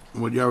 Thank you.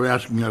 What you're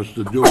asking us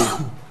to do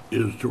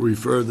is to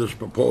refer this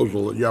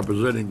proposal that you're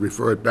presenting,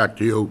 refer it back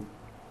to you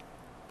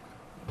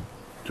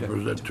to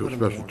present to a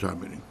special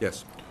town meeting.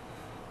 Yes.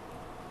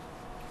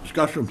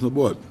 Discussion from the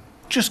board.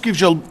 Just gives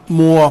you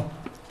more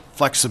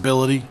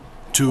flexibility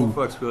to,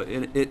 Flexibility.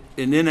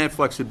 And in that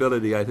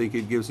flexibility, I think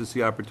it gives us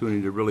the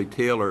opportunity to really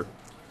tailor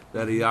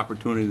the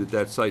opportunity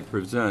that site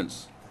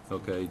presents,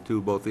 okay,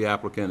 to both the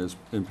applicant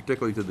and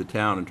particularly to the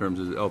town in terms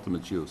of the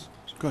ultimate use.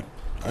 good.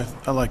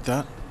 I like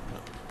that.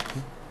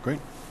 Great.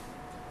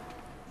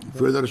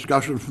 Further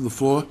discussion from the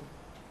floor?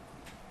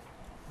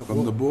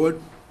 From the board?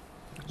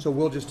 So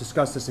we'll just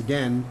discuss this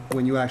again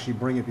when you actually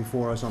bring it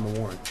before us on the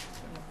warrant.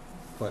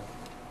 But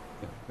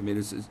I mean,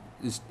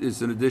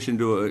 it's in addition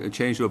to a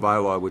change to a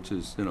bylaw, which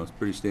is, it's a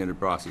pretty standard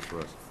process for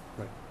us.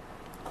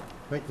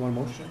 Right, you want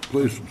a motion?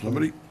 Please, from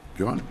somebody.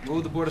 John?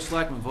 Move the Board of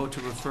Selectmen vote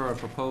to refer a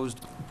proposed,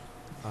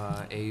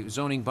 a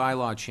zoning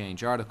bylaw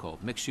change, article,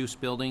 mixed-use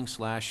building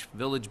 /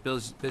 village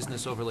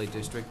business overlay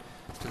district,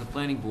 to the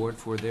planning board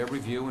for their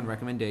review and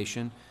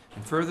recommendation,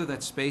 and further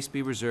that space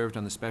be reserved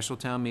on the special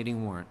town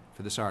meeting warrant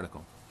for this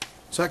article.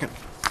 Second.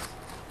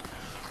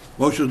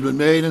 Motion's been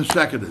made and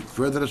seconded.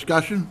 Further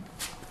discussion?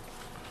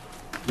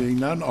 Being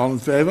none, all in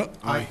favor?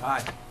 Aye.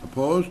 Aye.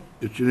 Opposed?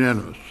 It's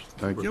unanimous.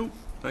 Thank you.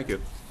 Thank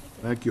you.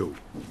 Thank you.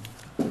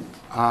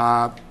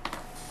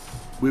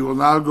 We will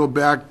now go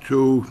back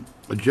to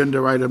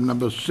agenda item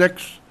number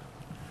 6,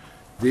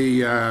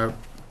 the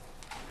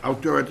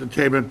outdoor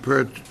entertainment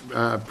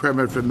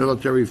permit for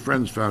Military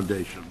Friends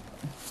Foundation.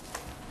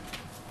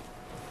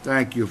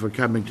 Thank you for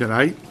coming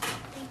tonight,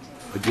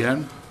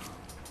 again.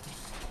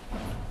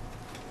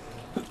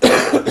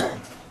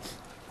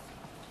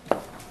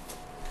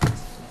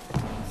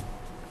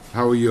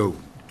 How are you?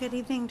 Good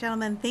evening,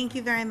 gentlemen. Thank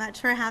you very much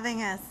for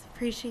having us.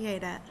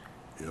 Appreciate it.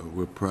 Yeah,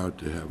 we're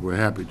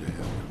happy to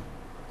have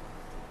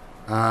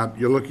you.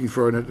 You're looking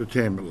for an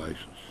entertainment license.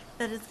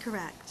 That is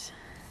correct.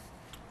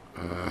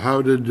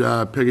 How did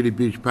Peggotty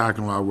Beach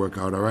parking lot work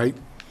out, all right?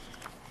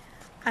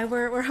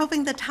 We're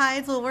hoping the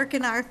tides will work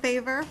in our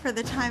favor for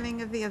the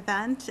timing of the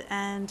event,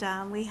 and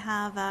we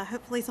have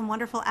hopefully some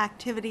wonderful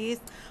activities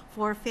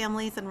for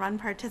families and run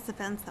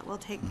participants that will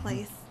take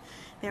place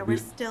there. We're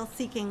still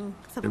seeking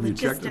some Have you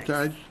logistics. checked the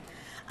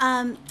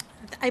tides?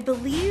 I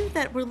believe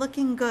that we're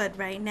looking good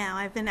right now.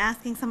 I've been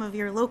asking some of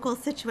your local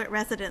Scituate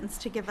residents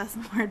to give us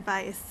more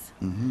advice.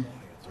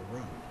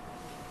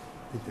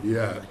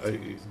 Yeah,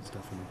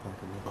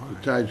 the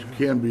tides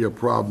can be a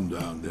problem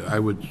down there. I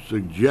would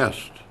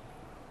suggest,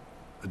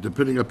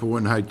 depending upon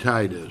when high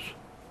tide is,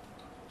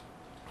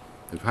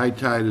 if high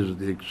tide is at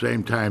the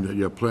same time that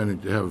you're planning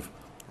to have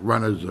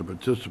runners or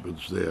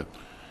participants there,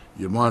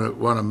 you want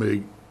to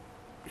make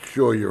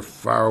sure you're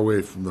far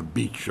away from the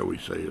beach, shall we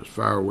say, as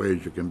far away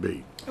as you can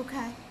be.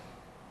 Okay.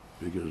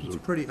 Because it's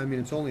pretty, I mean,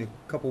 it's only a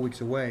couple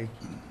weeks away.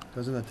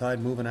 Doesn't the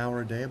tide move an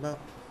hour a day about?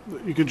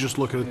 You could just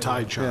look at a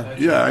tide chart.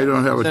 Yeah, I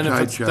don't have a Then if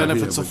tide it's, chart then if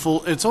here, it's a but-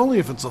 full, it's only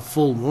if it's a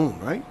full moon,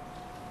 right?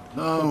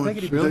 No, Peggy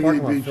it's Beach Peggy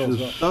parking lot Beach fills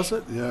is, up. Does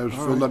it? yeah, it was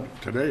All filled right.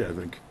 up today, I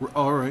think.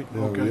 All right,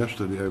 Yeah, okay.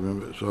 yesterday, I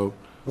remember, so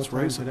What time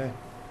raise it. today?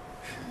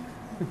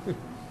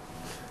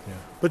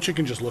 But you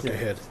can just look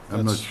ahead. I'm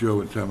not That's- sure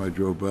what time I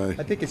drove by.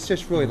 I think it's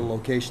just really the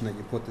location that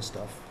you put the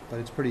stuff, but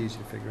it's pretty easy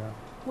to figure out.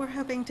 We're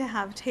hoping to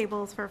have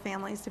tables for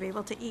families to be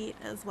able to eat,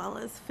 as well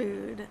as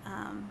food,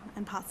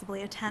 and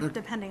possibly a tent,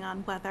 depending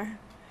on weather.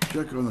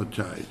 Check on the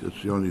tide,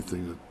 that's the only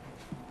thing that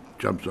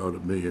jumps out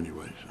at me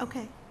anyways.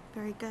 Okay,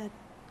 very good.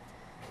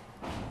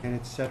 And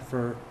it's set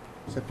for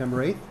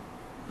September 8th?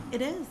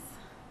 It is.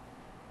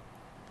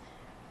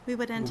 We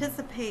would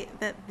anticipate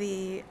that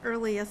the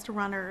earliest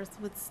runners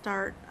would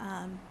start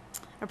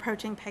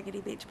approaching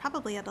Peggotty Beach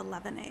probably at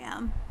 11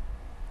 a.m.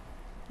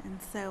 And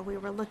so we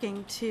were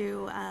looking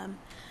to,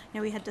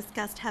 we had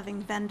discussed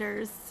having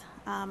vendors,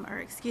 some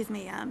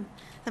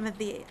of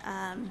the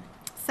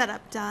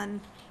setup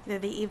done either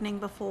the evening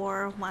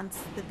before, once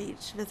the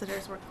beach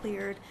visitors were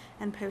cleared,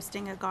 and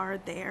posting a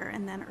guard there,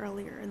 and then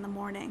earlier in the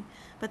morning.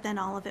 But then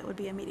all of it would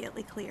be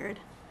immediately cleared.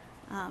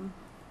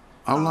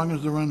 How long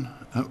is the run?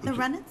 The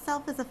run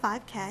itself is a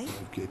 5K.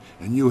 Okay,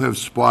 and you have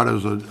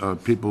spotters,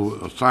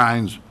 people,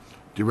 signs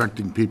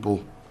directing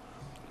people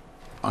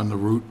on the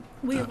route?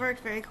 We have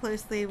worked very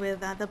closely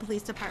with the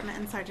police department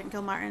and Sergeant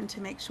Gilmartin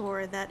to make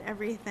sure that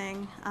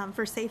everything,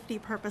 for safety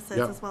purposes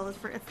Yep. as well as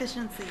for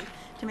efficiency,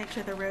 to make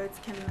sure the roads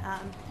can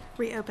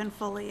reopen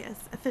fully as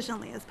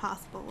efficiently as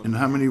possible. And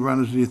how many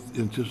runners do you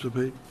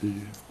anticipate? Did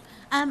you-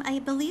 I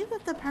believe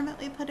that the permit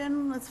we put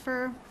in was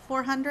for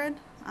 400.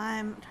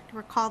 I'm trying to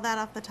recall that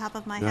off the top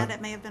of my head. Yeah.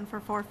 It may have been for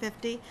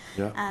 450.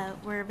 Yeah.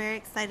 We're very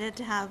excited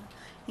to have,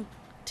 I think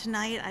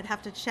tonight, I'd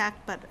have to check,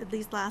 but at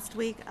least last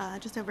week,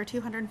 just over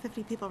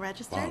 250 people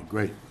registered. Wow,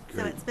 great,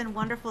 So great. it's been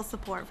wonderful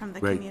support from the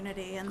Great,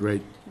 community. And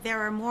great. there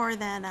are more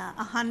than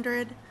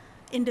 100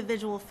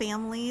 individual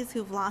families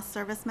who've lost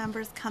service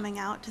members coming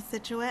out to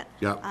Scituate.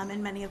 Yeah.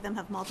 And many of them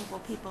have multiple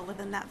people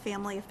within that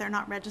family, if they're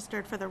not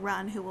registered for the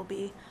run, who will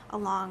be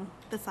along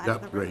the side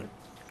of the Yeah, road.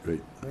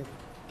 great,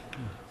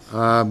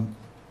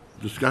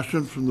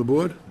 discussion from the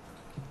board?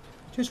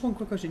 Just one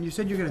quick question. You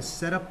said you're gonna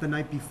set up the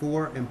night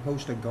before and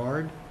post a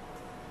guard?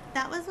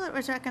 That was what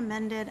was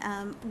recommended.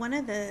 One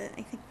of the,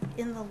 I think,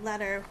 in the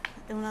letter,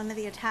 in one of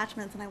the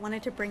attachments, and I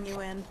wanted to bring you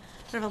in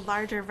sort of a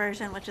larger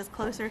version, which is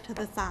closer to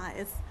the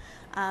size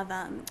of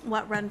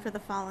what Run for the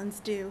Fallens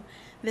do.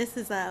 This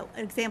is an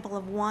example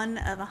of one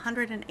of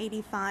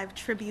 185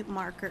 tribute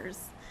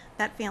markers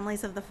that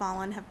Families of the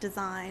Fallen have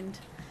designed.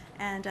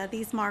 And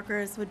these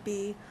markers would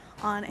be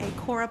on a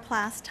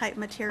coroplast type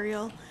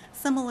material,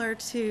 similar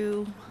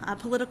to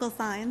political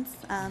signs,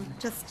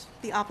 just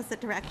the opposite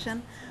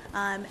direction,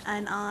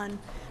 and on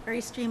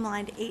very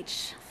streamlined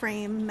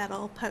H-frame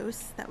metal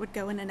posts that would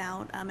go in and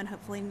out, and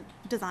hopefully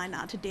designed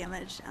not to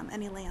damage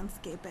any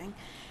landscaping.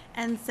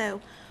 And so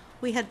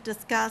we had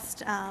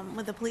discussed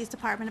with the police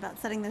department about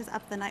setting those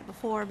up the night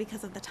before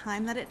because of the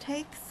time that it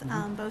takes,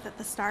 both at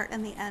the start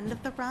and the end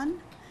of the run,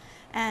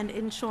 and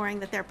ensuring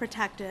that they're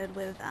protected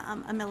with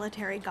a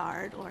military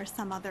guard or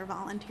some other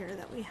volunteer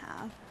that we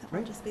have that will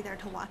Right. just be there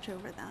to watch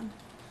over them.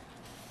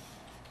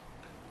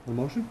 A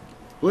motion?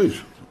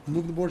 Please.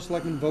 Move the Board of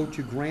Selectmen vote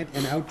to grant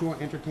an outdoor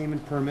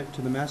entertainment permit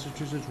to the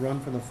Massachusetts Run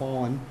for the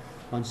Fallen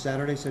on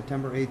Saturday,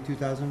 September 8,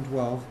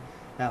 2012,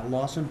 at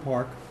Lawson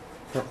Park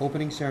for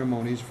opening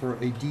ceremonies for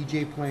a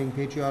DJ playing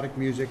patriotic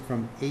music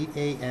from 8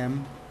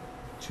 a.m.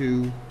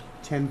 to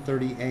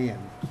 10:30 a.m.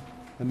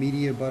 The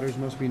media butters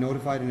must be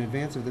notified in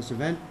advance of this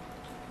event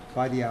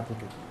by the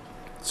applicant.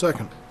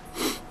 Second.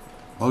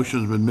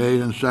 Motion's been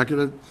made and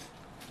seconded.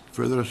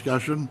 Further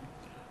discussion?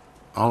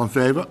 All in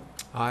favor?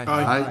 Aye.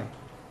 Aye.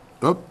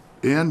 Oh,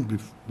 and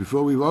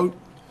before we vote,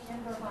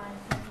 Amber Line,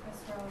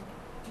 Chris Road,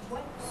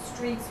 what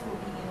streets will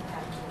be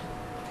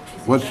impacted?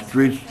 Is it What just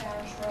streets?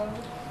 Parish Road?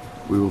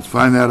 we will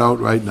find that out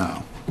right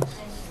now.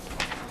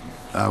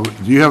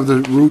 Do you have the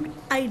route?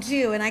 I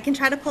do, and I can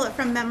try to pull it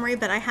from memory,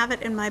 but I have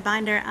it in my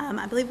binder.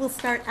 I believe we'll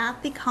start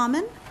at the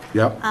Common,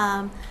 Yep,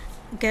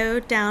 go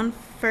down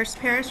First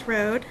Parish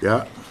Road,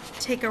 yeah,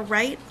 take a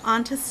right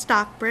onto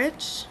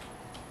Stockbridge,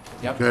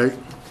 okay.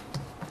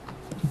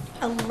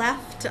 a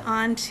left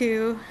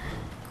onto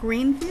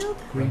Greenfield,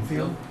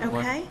 Greenfield?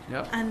 okay?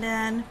 Yep. And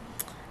then,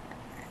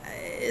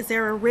 is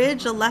there a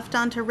ridge, a left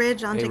onto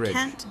Ridge, onto Ridge.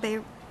 Kent? Bay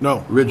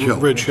No. Ridge Hill.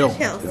 Ridge Hill.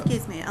 Hill,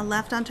 excuse me, a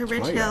left onto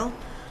Ridge Right. Hill,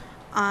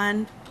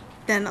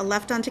 then a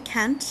left onto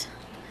Kent,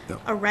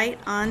 Yep. a right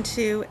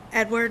onto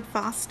Edward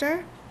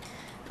Foster,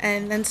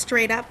 and then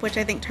straight up, which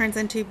I think turns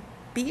into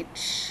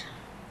Beach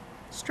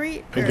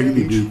Street. or-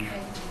 Peggy Beach.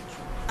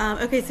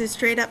 Okay, so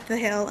straight up the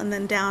hill and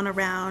then down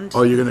around.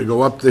 Oh, you're gonna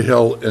go up the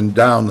hill and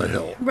down the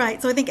hill.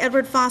 Right, so I think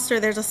Edward Foster,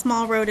 there's a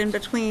small road in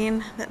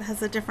between that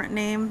has a different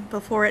name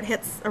before it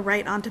hits a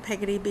right onto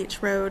Peggotty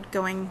Beach Road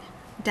going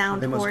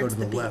down They must go towards to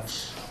the the beach.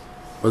 left.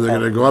 Well, they're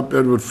gonna go up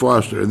Edward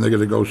Foster and they're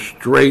gonna go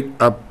straight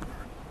up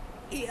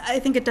I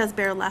think it does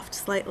bear left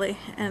slightly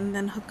and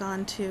then hook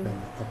on to,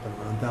 Up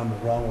and down the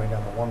wrong way,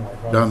 down the one-way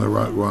road. Down the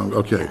wrong,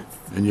 okay. Yes.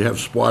 And you have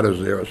spotters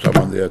there or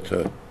someone there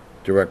to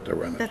direct the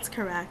runners. that's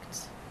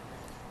correct.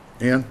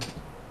 Ann?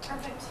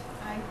 Perfect.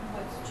 I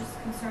was just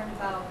concerned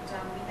about,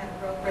 we had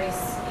a road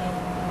race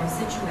in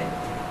Scituate,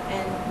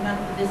 and none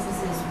of the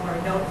businesses were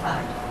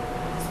notified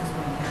that this was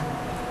going to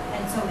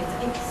happen. And so it's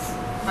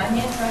my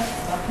mantra,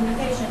 it's about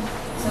communication,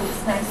 so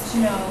it's nice to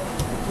know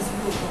that this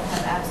route will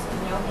have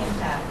absolutely no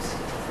impact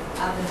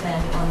other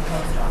than on the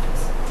post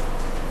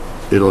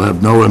office. It'll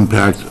have no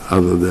impact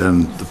other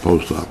than the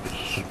post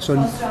office, The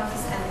post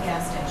office and the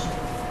gas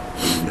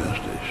station. the gas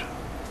station,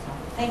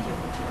 Thank you.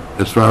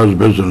 as far as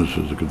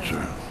businesses are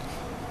concerned.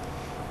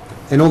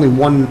 And only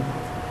one,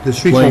 the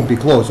streets Lane. won't be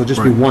closed, it'll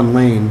just be Right. one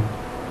lane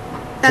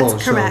That's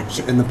closed. so- correct.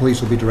 And the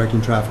police will be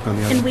directing traffic on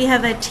the And other. we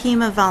have a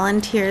team of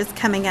volunteers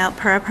coming out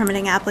per a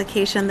permitting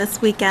application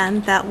this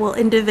weekend that will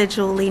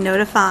individually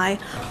notify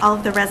all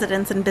of the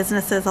residents and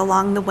businesses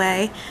along the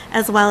way,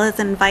 as well as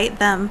invite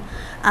them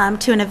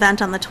to an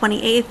event on the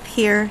 28th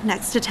here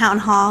next to Town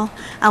Hall,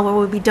 where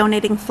we'll be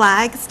donating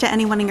flags to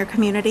anyone in your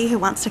community who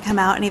wants to come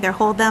out and either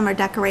hold them or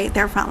decorate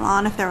their front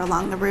lawn if they're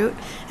along the route,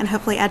 and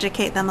hopefully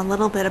educate them a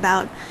little bit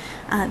about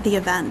the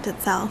event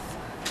itself.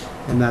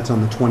 And that's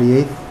on the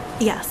 28th?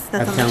 Yes,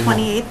 that's At on the Town Hall.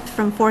 28th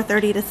from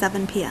 4:30 to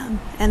 7 p.m.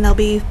 And there'll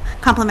be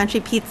complimentary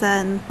pizza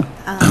and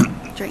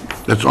drinks.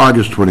 That's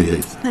August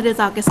 28th. It is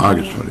August 28th.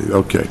 August 28th,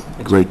 okay,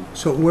 great.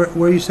 So where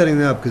are you setting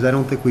that up? Because I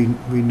don't think we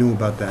knew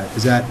about that.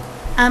 Is that,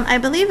 I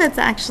believe it's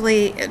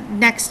actually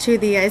next to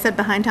I said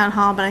behind Town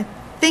Hall, but I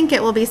think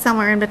it will be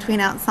somewhere in between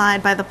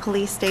outside by the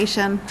police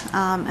station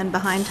and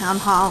behind Town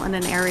Hall in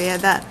an area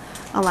that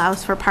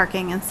allows for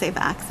parking and safe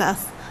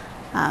access.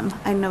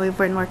 I know we've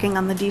been working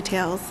on the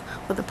details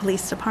with the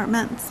police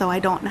department, so I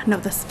don't know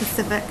the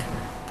specific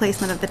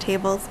placement of the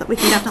tables, but we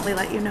can definitely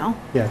let you know.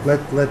 yeah,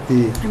 let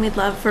the, And we'd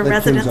love for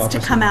Let Kim's residents to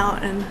office come know.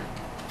 out and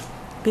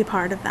be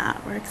part of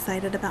that. We're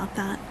excited about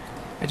that.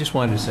 I just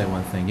wanted to say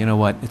one thing. You know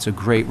what? It's a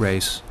great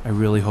race. I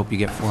really hope you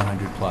get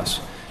 400 plus.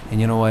 And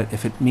you know what?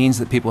 If it means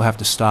that people have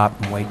to stop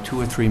and wait 2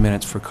 or 3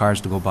 minutes for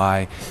cars to go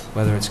by,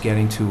 whether it's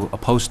getting to a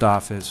post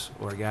office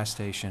or a gas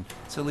station,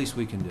 it's the least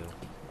we can do.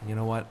 And you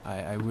know what?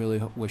 I really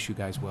wish you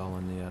guys well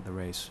in the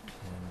race.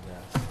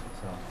 And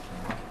so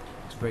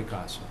it's a great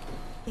cause.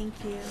 Thank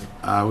you.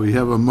 We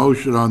have a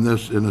motion on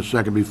this in a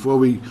second. Before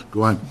we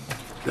go on,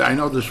 I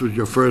know this was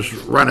your first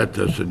run at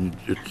this, and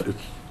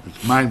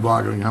it's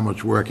mind-boggling how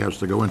much work has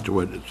to go into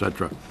it, et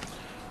cetera,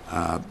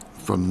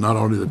 from not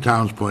only the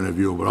town's point of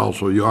view, but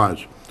also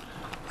yours.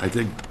 I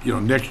think,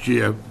 next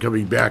year,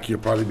 coming back, you'll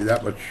probably be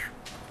that much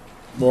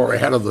more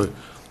ahead of the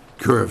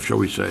curve, shall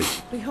we say.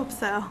 We hope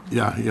so.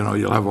 Yeah,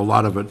 you'll have a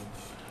lot of it.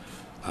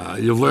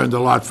 You've learned a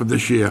lot from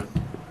this year,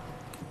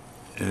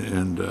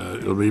 and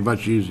it'll be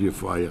much easier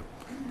for you.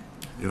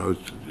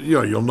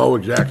 You'll know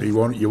exactly, you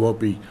won't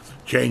be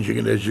changing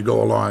it as you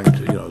go along,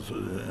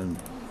 and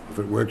if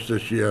it works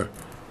this year,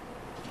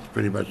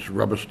 pretty much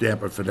rubber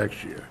stamp it for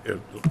next year,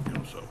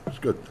 so it's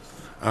good.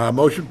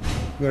 Motion?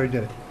 we already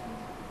did it.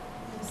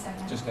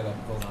 Just got to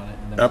vote on it,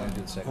 and then Yep. we're going to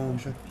do the second Oh,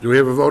 motion. Do we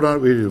have a vote on it?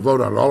 We need to vote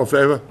on it. All in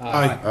favor?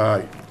 Aye.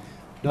 Aye.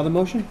 Another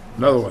motion?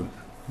 Another one.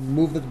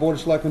 Move that the Board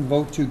of Selectmen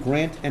vote to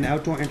grant an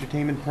outdoor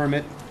entertainment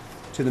permit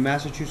to the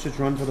Massachusetts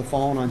Run for the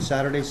Fallen on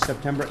Saturday,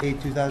 September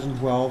 8,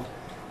 2012,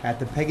 at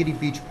the Peggotty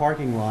Beach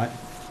parking lot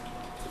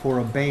for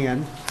a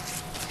band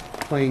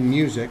playing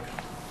music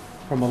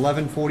from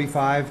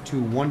 11:45 to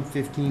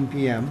 1:15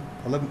 p.m.,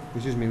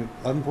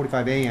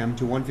 11:45 a.m.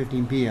 to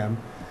 1:15 p.m.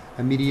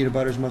 Immediate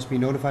abutters must be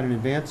notified in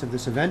advance of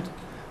this event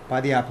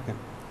by the applicant.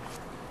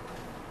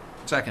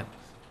 Second.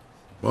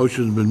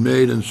 Motion's been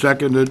made and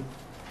seconded.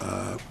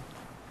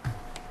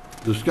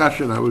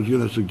 Discussion, I was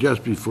gonna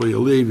suggest before you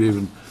leave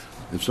even,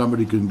 if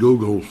somebody can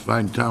Google,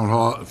 find Town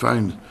Hall,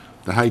 find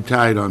the high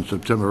tide on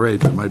September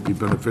 8th, it might be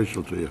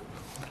beneficial to you.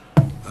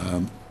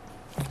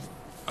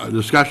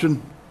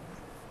 Discussion?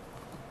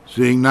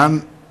 Seeing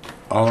none?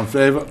 All in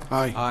favor?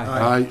 Aye.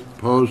 Aye,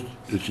 opposed?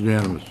 It's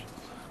unanimous.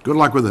 Good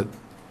luck with it.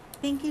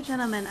 Thank you,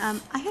 gentlemen.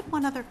 I had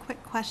one other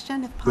quick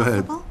question, if Go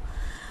ahead. possible.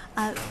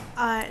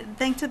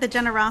 Thanks to the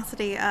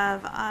generosity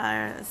of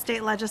our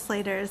state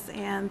legislators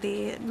and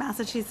the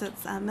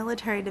Massachusetts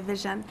Military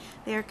Division,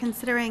 they are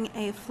considering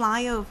a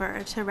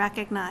flyover to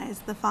recognize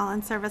the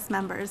fallen service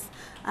members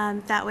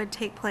that would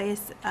take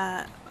place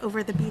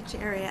over the beach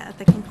area at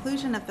the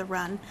conclusion of the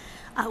run.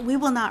 We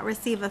will not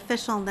receive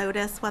official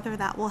notice whether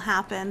that will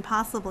happen,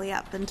 possibly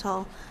up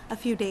until a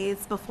few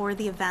days before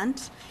the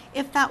event.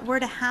 If that were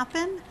to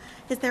happen,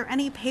 is there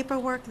any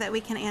paperwork that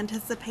we can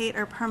anticipate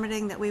or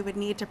permitting that we would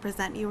need to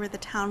present you or the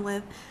town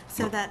with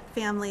so that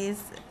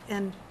families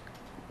and...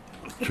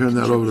 Turn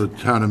that over to the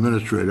town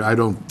administrator. I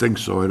don't think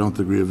so. I don't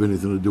think we have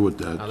anything to do with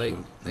that. Now, they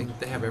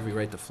so. have every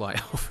right to fly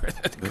over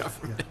the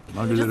government. As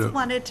long I as they just don't-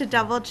 wanted to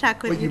double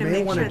check with What you you to may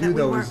make wanna sure do, that we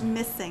though, weren't is-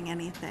 missing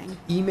anything.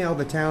 Email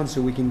the town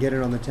so we can get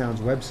it on the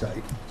town's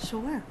website.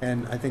 Sure.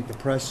 And I think the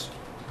press,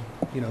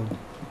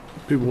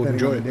 People would depending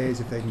enjoy on it. the days,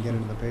 if they can get it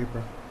in the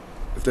paper.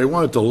 If they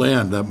wanted to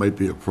land, that might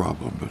be a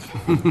problem, but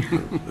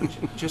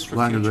Just as for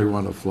long as they future,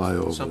 want to fly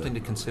over something to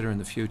there. consider in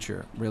the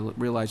future,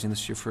 realizing this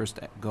is your first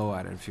go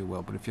at it, if you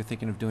will. But if you're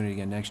thinking of doing it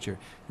again next year,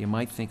 you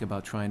might think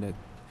about trying to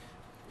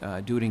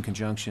do it in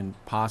conjunction,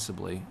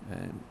 possibly,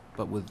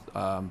 but with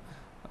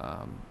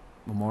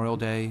Memorial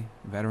Day,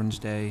 Veterans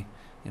Day,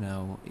 you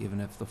know,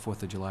 even if the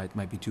 4th of July, it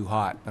might be too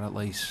hot, but at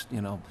least, you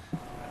know,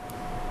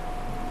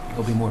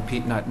 there'll be more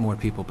not more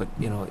people, but,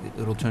 you know,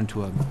 it'll turn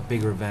to a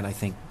bigger event, I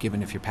think,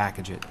 given if you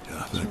package it.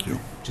 Yeah, thank you.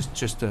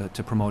 Just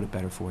to promote it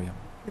better for you.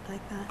 We'd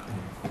like that.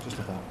 Just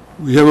a thought.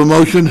 We have a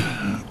motion?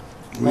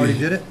 Already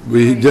did it?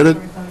 We did it?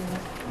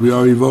 We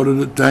already voted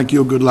it? Thank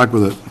you, good luck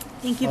with it.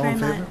 Thank you All very in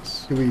favor?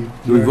 much. Do we?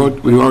 Did we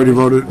vote, we already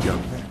voted? Yeah.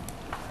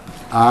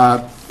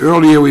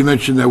 Earlier, we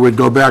mentioned that we'd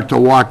go back to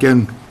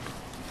walk-in.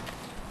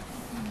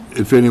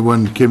 If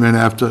anyone came in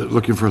after,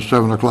 looking for a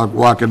 7 o'clock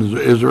walk-in,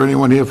 is there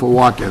anyone here for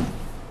walk-in?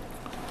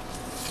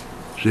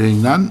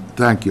 Seeing none,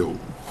 thank you.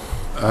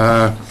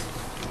 12.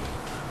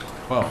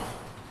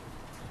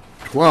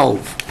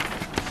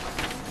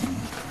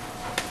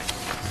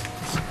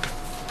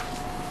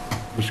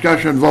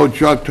 Discussion vote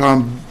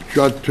short-term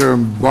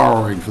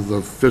borrowing for the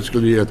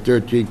fiscal year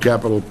 13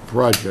 capital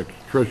projects.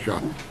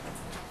 Tricia.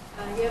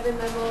 You have a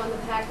memo in the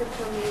packet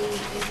from me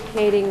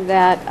indicating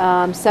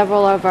that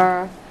several of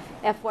our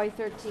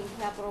FY13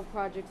 capital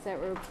projects that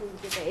were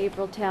approved at the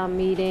April town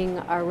meeting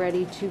are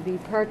ready to be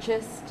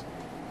purchased,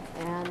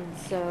 and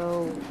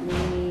so we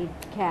need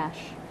cash.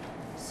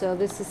 So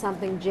this is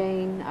something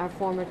Jane, our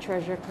former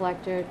treasurer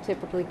collector,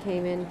 typically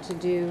came in to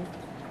do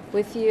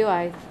with you.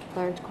 I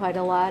learned quite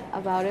a lot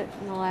about it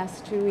in the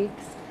last 2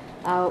 weeks.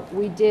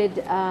 We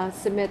did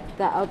submit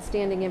the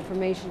outstanding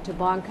information to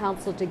bond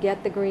council to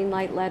get the green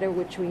light letter,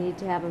 which we need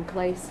to have in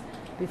place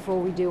before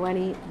we do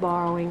any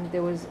borrowing.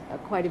 There was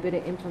quite a bit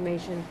of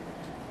information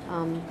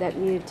that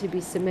needed to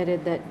be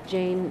submitted that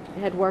Jane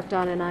had worked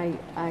on, and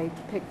I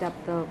picked up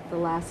the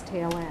last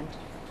tail end.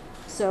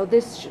 So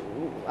this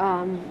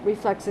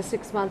reflects a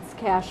 6 months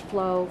cash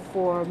flow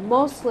for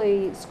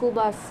mostly school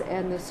bus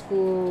and the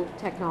school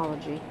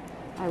technology.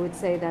 I would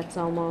say that's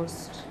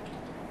almost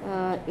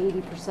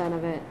 80%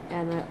 of it,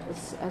 and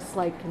a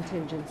slight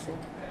contingency.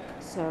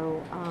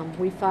 So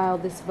we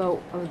filed this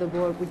vote of the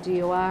board with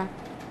DOR,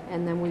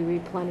 and then we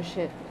replenish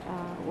it.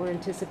 We're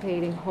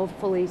anticipating,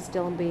 hopefully,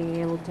 still being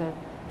able to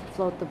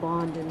float the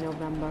bond in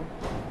November.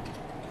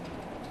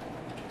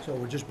 So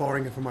we're just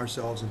borrowing it from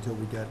ourselves until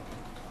we get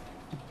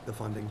the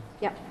funding.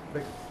 Yep.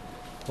 Great.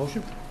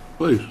 Motion?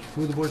 Please.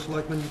 Move the Board of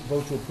Selectmen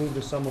vote to approve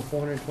the sum of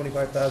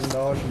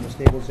 $425,000 from the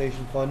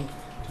stabilization fund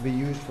to be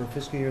used for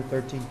fiscal year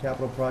 13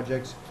 capital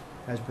projects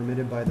as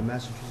permitted by the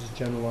Massachusetts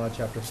General Law,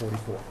 Chapter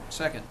 44.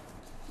 Second.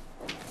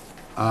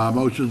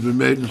 Motion's been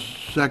made and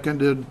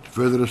seconded.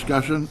 Further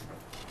discussion?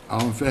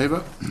 All in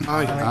favor?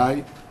 Aye.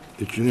 Aye.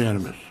 It's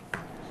unanimous.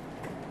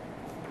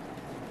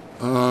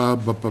 I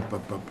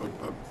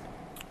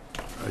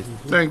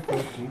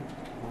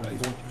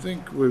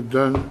think we've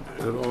done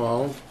it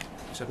all,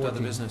 Except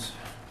other business.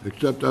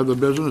 except other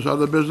business.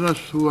 Other business,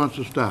 who wants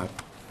to start?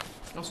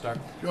 I'll start.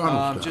 John will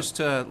start. Just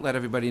to let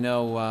everybody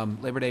know,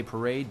 Labor Day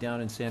Parade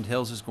down in Sand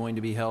Hills is going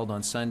to be held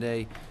on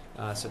Sunday,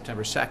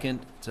 September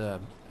 2nd. It's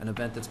an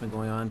event that's been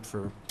going on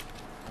for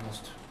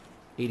almost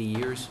 80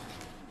 years.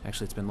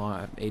 Actually, it's been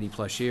long,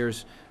 80-plus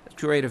years. It's a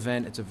great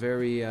event. It's a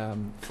very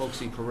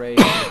folksy parade.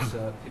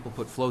 People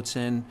put floats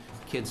in,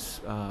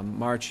 kids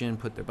march in,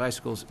 put their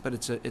bicycles, but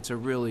it's a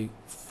really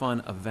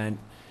fun event,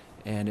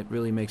 and it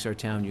really makes our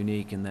town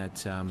unique in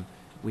that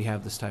we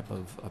have this type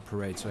of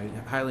parade. So I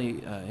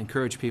highly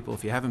encourage people,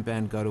 if you haven't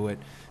been, go to it.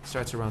 It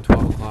starts around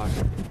 12 o'clock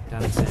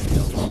down in Sand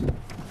Hills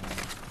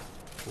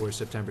for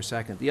September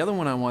 2nd. The other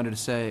one I wanted to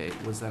say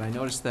was that I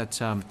noticed that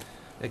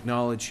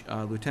acknowledge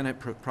Lieutenant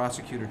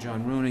Prosecutor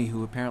John Rooney,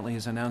 who apparently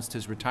has announced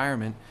his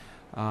retirement,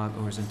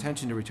 or his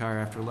intention to retire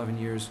after 11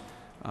 years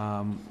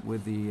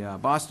with the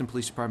Boston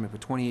Police Department,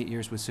 but 28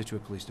 years with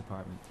Scituate Police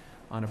Department.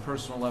 On a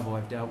personal level,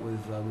 I've dealt with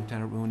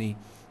Lieutenant Rooney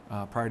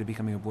prior to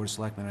becoming a Board of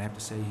Selectmen. I have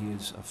to say he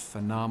is a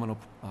phenomenal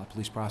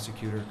police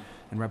prosecutor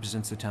and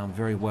represents the town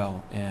very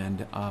well.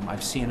 And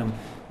I've seen him,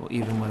 well,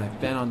 even when I've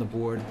been on the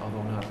board,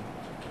 although not,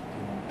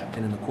 I've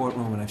been in the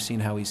courtroom, and I've seen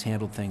how he's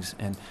handled things.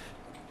 And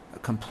a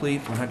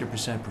complete,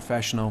 100%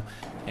 professional,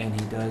 and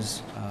he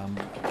does an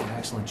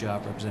excellent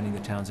job representing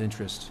the town's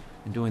interests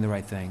and doing the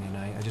right thing. And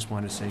I just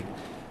wanted to say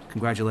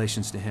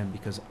congratulations to him,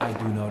 because I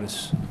do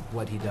notice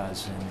what he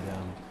does, and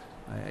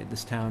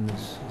this town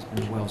has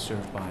been well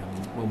served by him,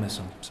 and we'll miss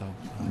him. So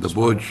The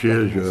board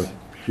shares your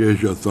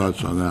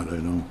thoughts on that, I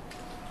know.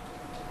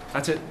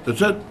 that's it.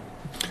 That's it?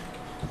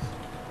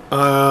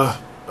 I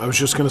was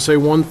just gonna say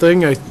one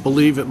thing. I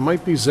believe it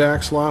might be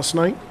Zach's last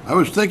night. I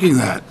was thinking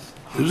that.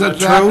 Is that I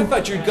Zach?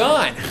 thought you'd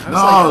gone. I was like, No,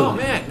 oh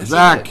man, this is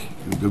Zach, it.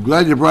 I'm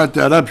glad you brought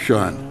that up,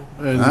 Sean.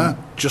 And Huh?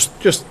 just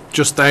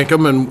thank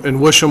him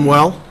and wish him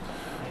well.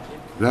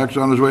 Zach's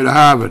on his way to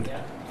Harvard.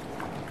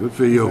 Good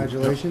for you.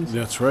 Congratulations.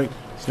 That's right.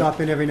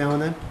 Stop in every now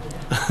and then.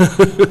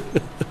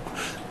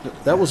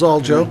 That was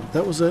all, Joe.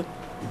 That was it.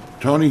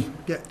 Tony?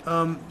 Yeah,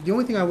 the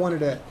only thing I wanted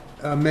to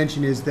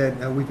mention is that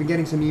we've been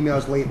getting some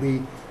emails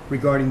lately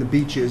regarding the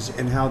beaches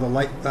and how the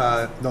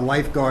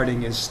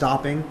lifeguarding is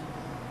stopping.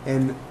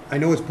 And I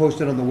know it's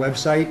posted on the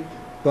website,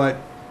 but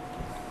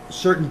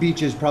certain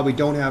beaches probably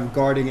don't have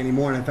guarding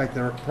anymore. And in fact,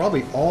 they're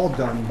probably all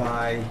done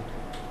by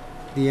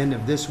the end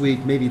of this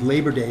week, maybe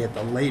Labor Day at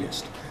the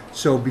latest.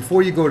 So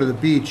before you go to the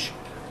beach,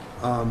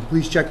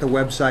 please check the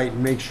website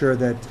and make sure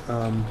that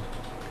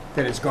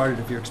that it's guarded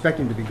if you're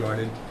expecting to be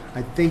guarded.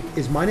 I think,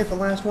 is mine at the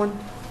last one?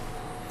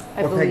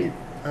 I Or believe.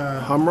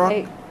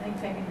 Humrock?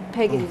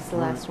 Peggy's the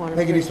last one. I'm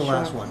Peggy's the pretty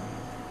last sure. one.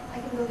 I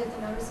can go get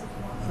the notice if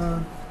you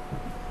want.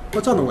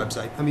 What's on the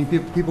website? I mean,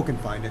 people can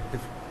find it.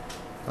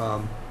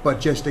 But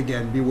just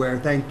again, beware.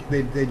 They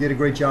did a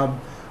great job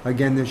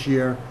again this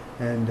year,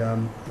 and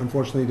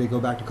unfortunately they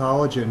go back to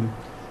college, and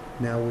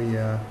now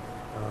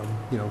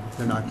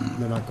they're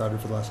not guarded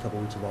for the last couple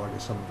of weeks of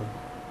August. Some of them.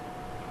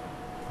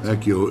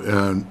 Thank you.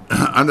 And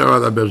under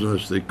other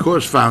business, the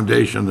Course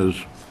Foundation is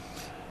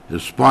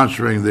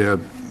sponsoring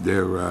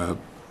their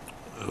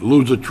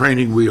Loser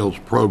Training Wheels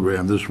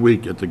program this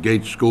week at the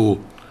Gates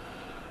School,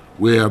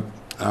 where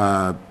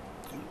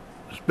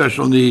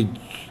special needs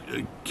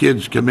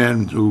kids come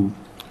in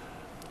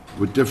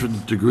with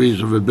different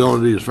degrees of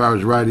ability as far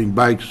as riding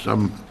bikes.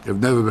 Some have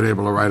never been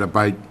able to ride a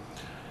bike.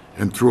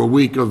 And through a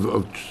week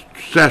of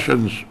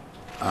sessions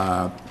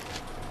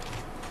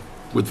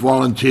with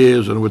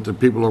volunteers and with the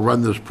people who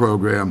run this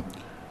program,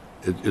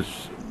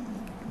 it's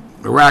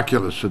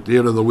miraculous at the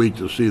end of the week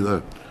to see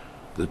the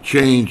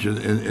change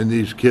in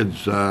these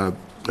kids'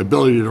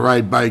 ability to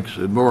ride bikes,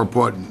 and more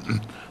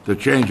important, the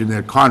change in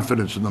their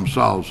confidence in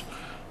themselves.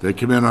 They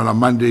come in on a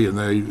Monday and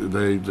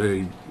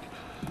they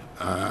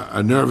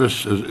are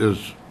nervous, as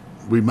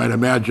we might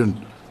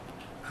imagine,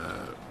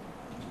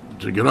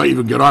 to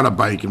even get on a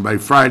bike. And by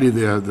Friday,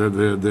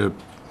 they're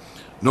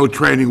no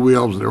training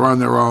wheels. They're on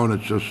their own.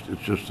 It's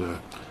just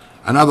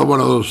another one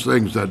of those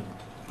things that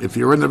if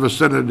you're in the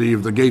vicinity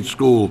of the Gates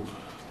School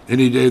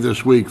any day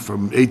this week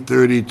from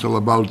 8:30 till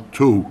about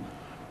 2,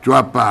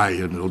 drop by,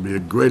 and it'll be a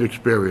great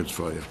experience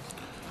for you.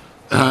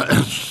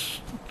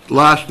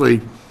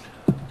 Lastly,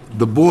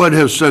 the board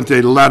has sent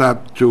a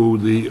letter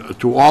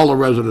to all the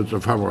residents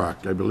of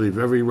Humrock. I believe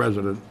every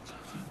resident,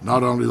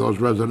 not only those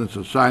residents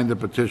that signed the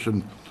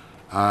petition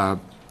a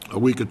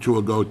week or two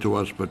ago to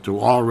us, but to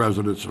all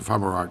residents of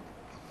Humrock,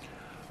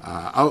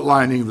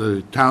 outlining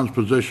the town's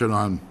position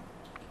on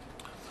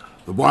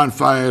the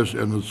bonfires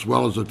and as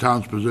well as the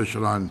town's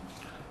position on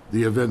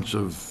the events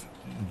of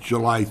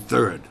July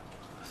 3rd.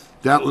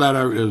 That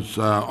letter is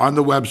on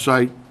the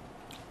website.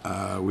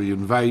 We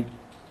invite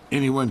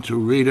anyone to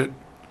read it.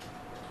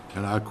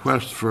 In our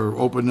quest for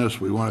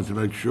openness, we wanted to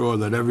make sure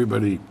that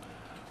everybody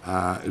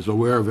is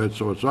aware of it.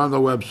 So it's on the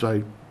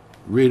website.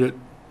 Read it.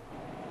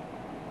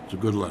 It's a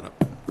good letter.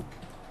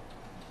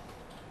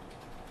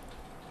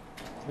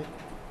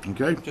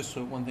 Okay? Just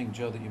one thing,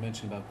 Joe, that you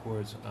mentioned about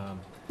cords,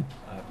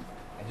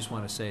 I just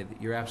want to say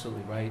that you're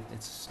absolutely right.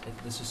 This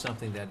is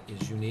something that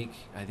is unique.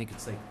 I think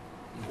it's like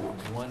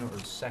either one or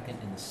second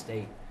in the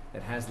state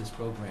that has this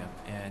program.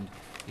 And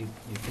you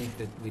think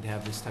that we'd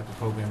have this type of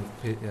program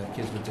with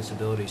kids with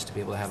disabilities to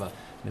be able to have an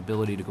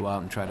ability to go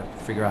out and try to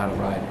figure out how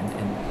to ride.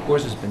 And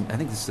Coors has been, I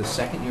think this is the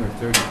second year or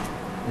third year,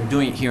 they're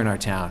doing it here in our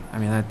town. I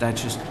mean, that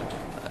just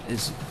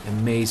is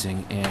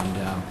amazing.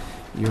 And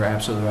you're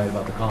absolutely right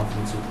about the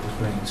confidence it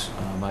brings.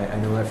 I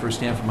know that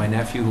firsthand from my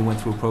nephew who went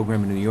through a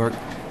program in New York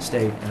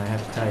State, and I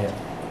have to tell you,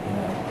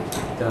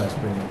 it does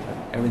bring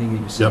everything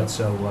that you said. Yep.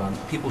 So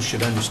people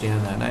should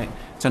understand that. And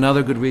it's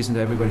another good reason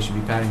that everybody should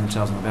be patting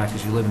themselves on the back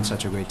because you live in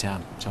such a great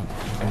town. So,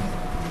 anyway.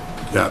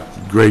 Yeah,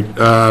 great.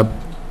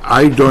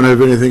 I don't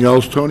have anything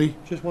else, Tony?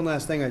 Just one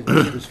last thing. I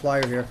see this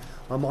flyer here.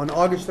 On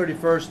August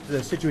 31st,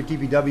 the Scituate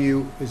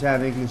DPW is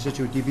having the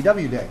Scituate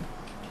DPW Day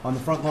on the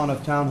front lawn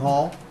of Town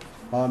Hall.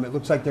 It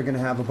looks like they're going to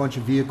have a bunch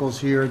of vehicles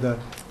here, the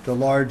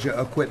large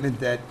equipment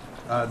that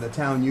the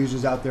town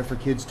uses out there for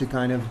kids to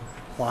kind of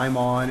climb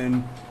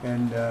on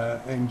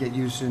and get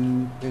used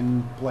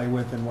and play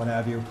with and what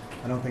have you.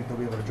 I don't think they'll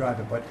be able to drive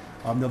it, but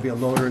there'll be a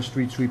loader, a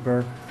street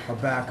sweeper, a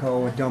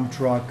backhoe, a dump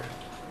truck,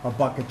 a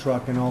bucket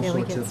truck, and all Yeah,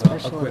 we sorts get of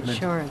special equipment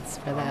insurance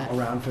for that.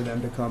 around for them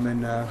to come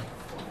and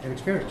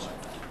experience.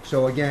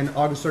 So again,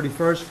 August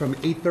 31st from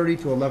 8:30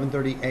 to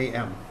 11:30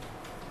 a.m.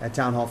 at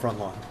Town Hall front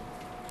lawn.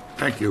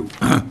 Thank you.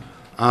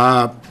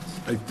 I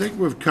think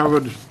we've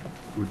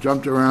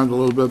jumped around a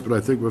little bit, but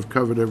I think we've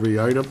covered every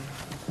item.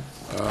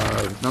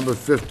 Number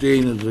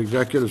 15 is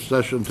executive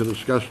session to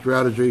discuss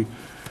strategy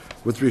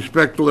with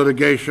respect to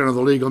litigation of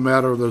the legal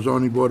matter of the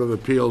Zoning Board of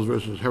Appeals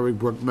versus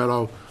Herringbrook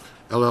Meadow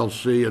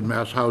LLC and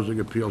Mass Housing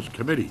Appeals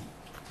Committee.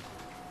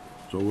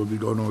 So we'll be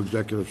going to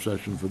executive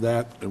session for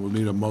that, and we'll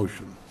need a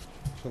motion.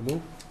 So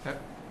move.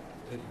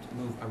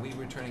 Are we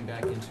returning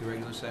back into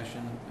regular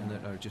session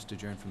or just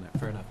adjourn from there?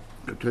 Fair enough.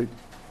 Okay?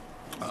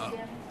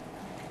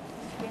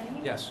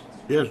 Yes.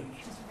 Yes.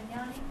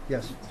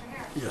 Yes.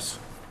 Yes.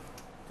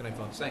 Good night,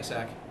 folks. Thanks,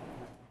 Zach.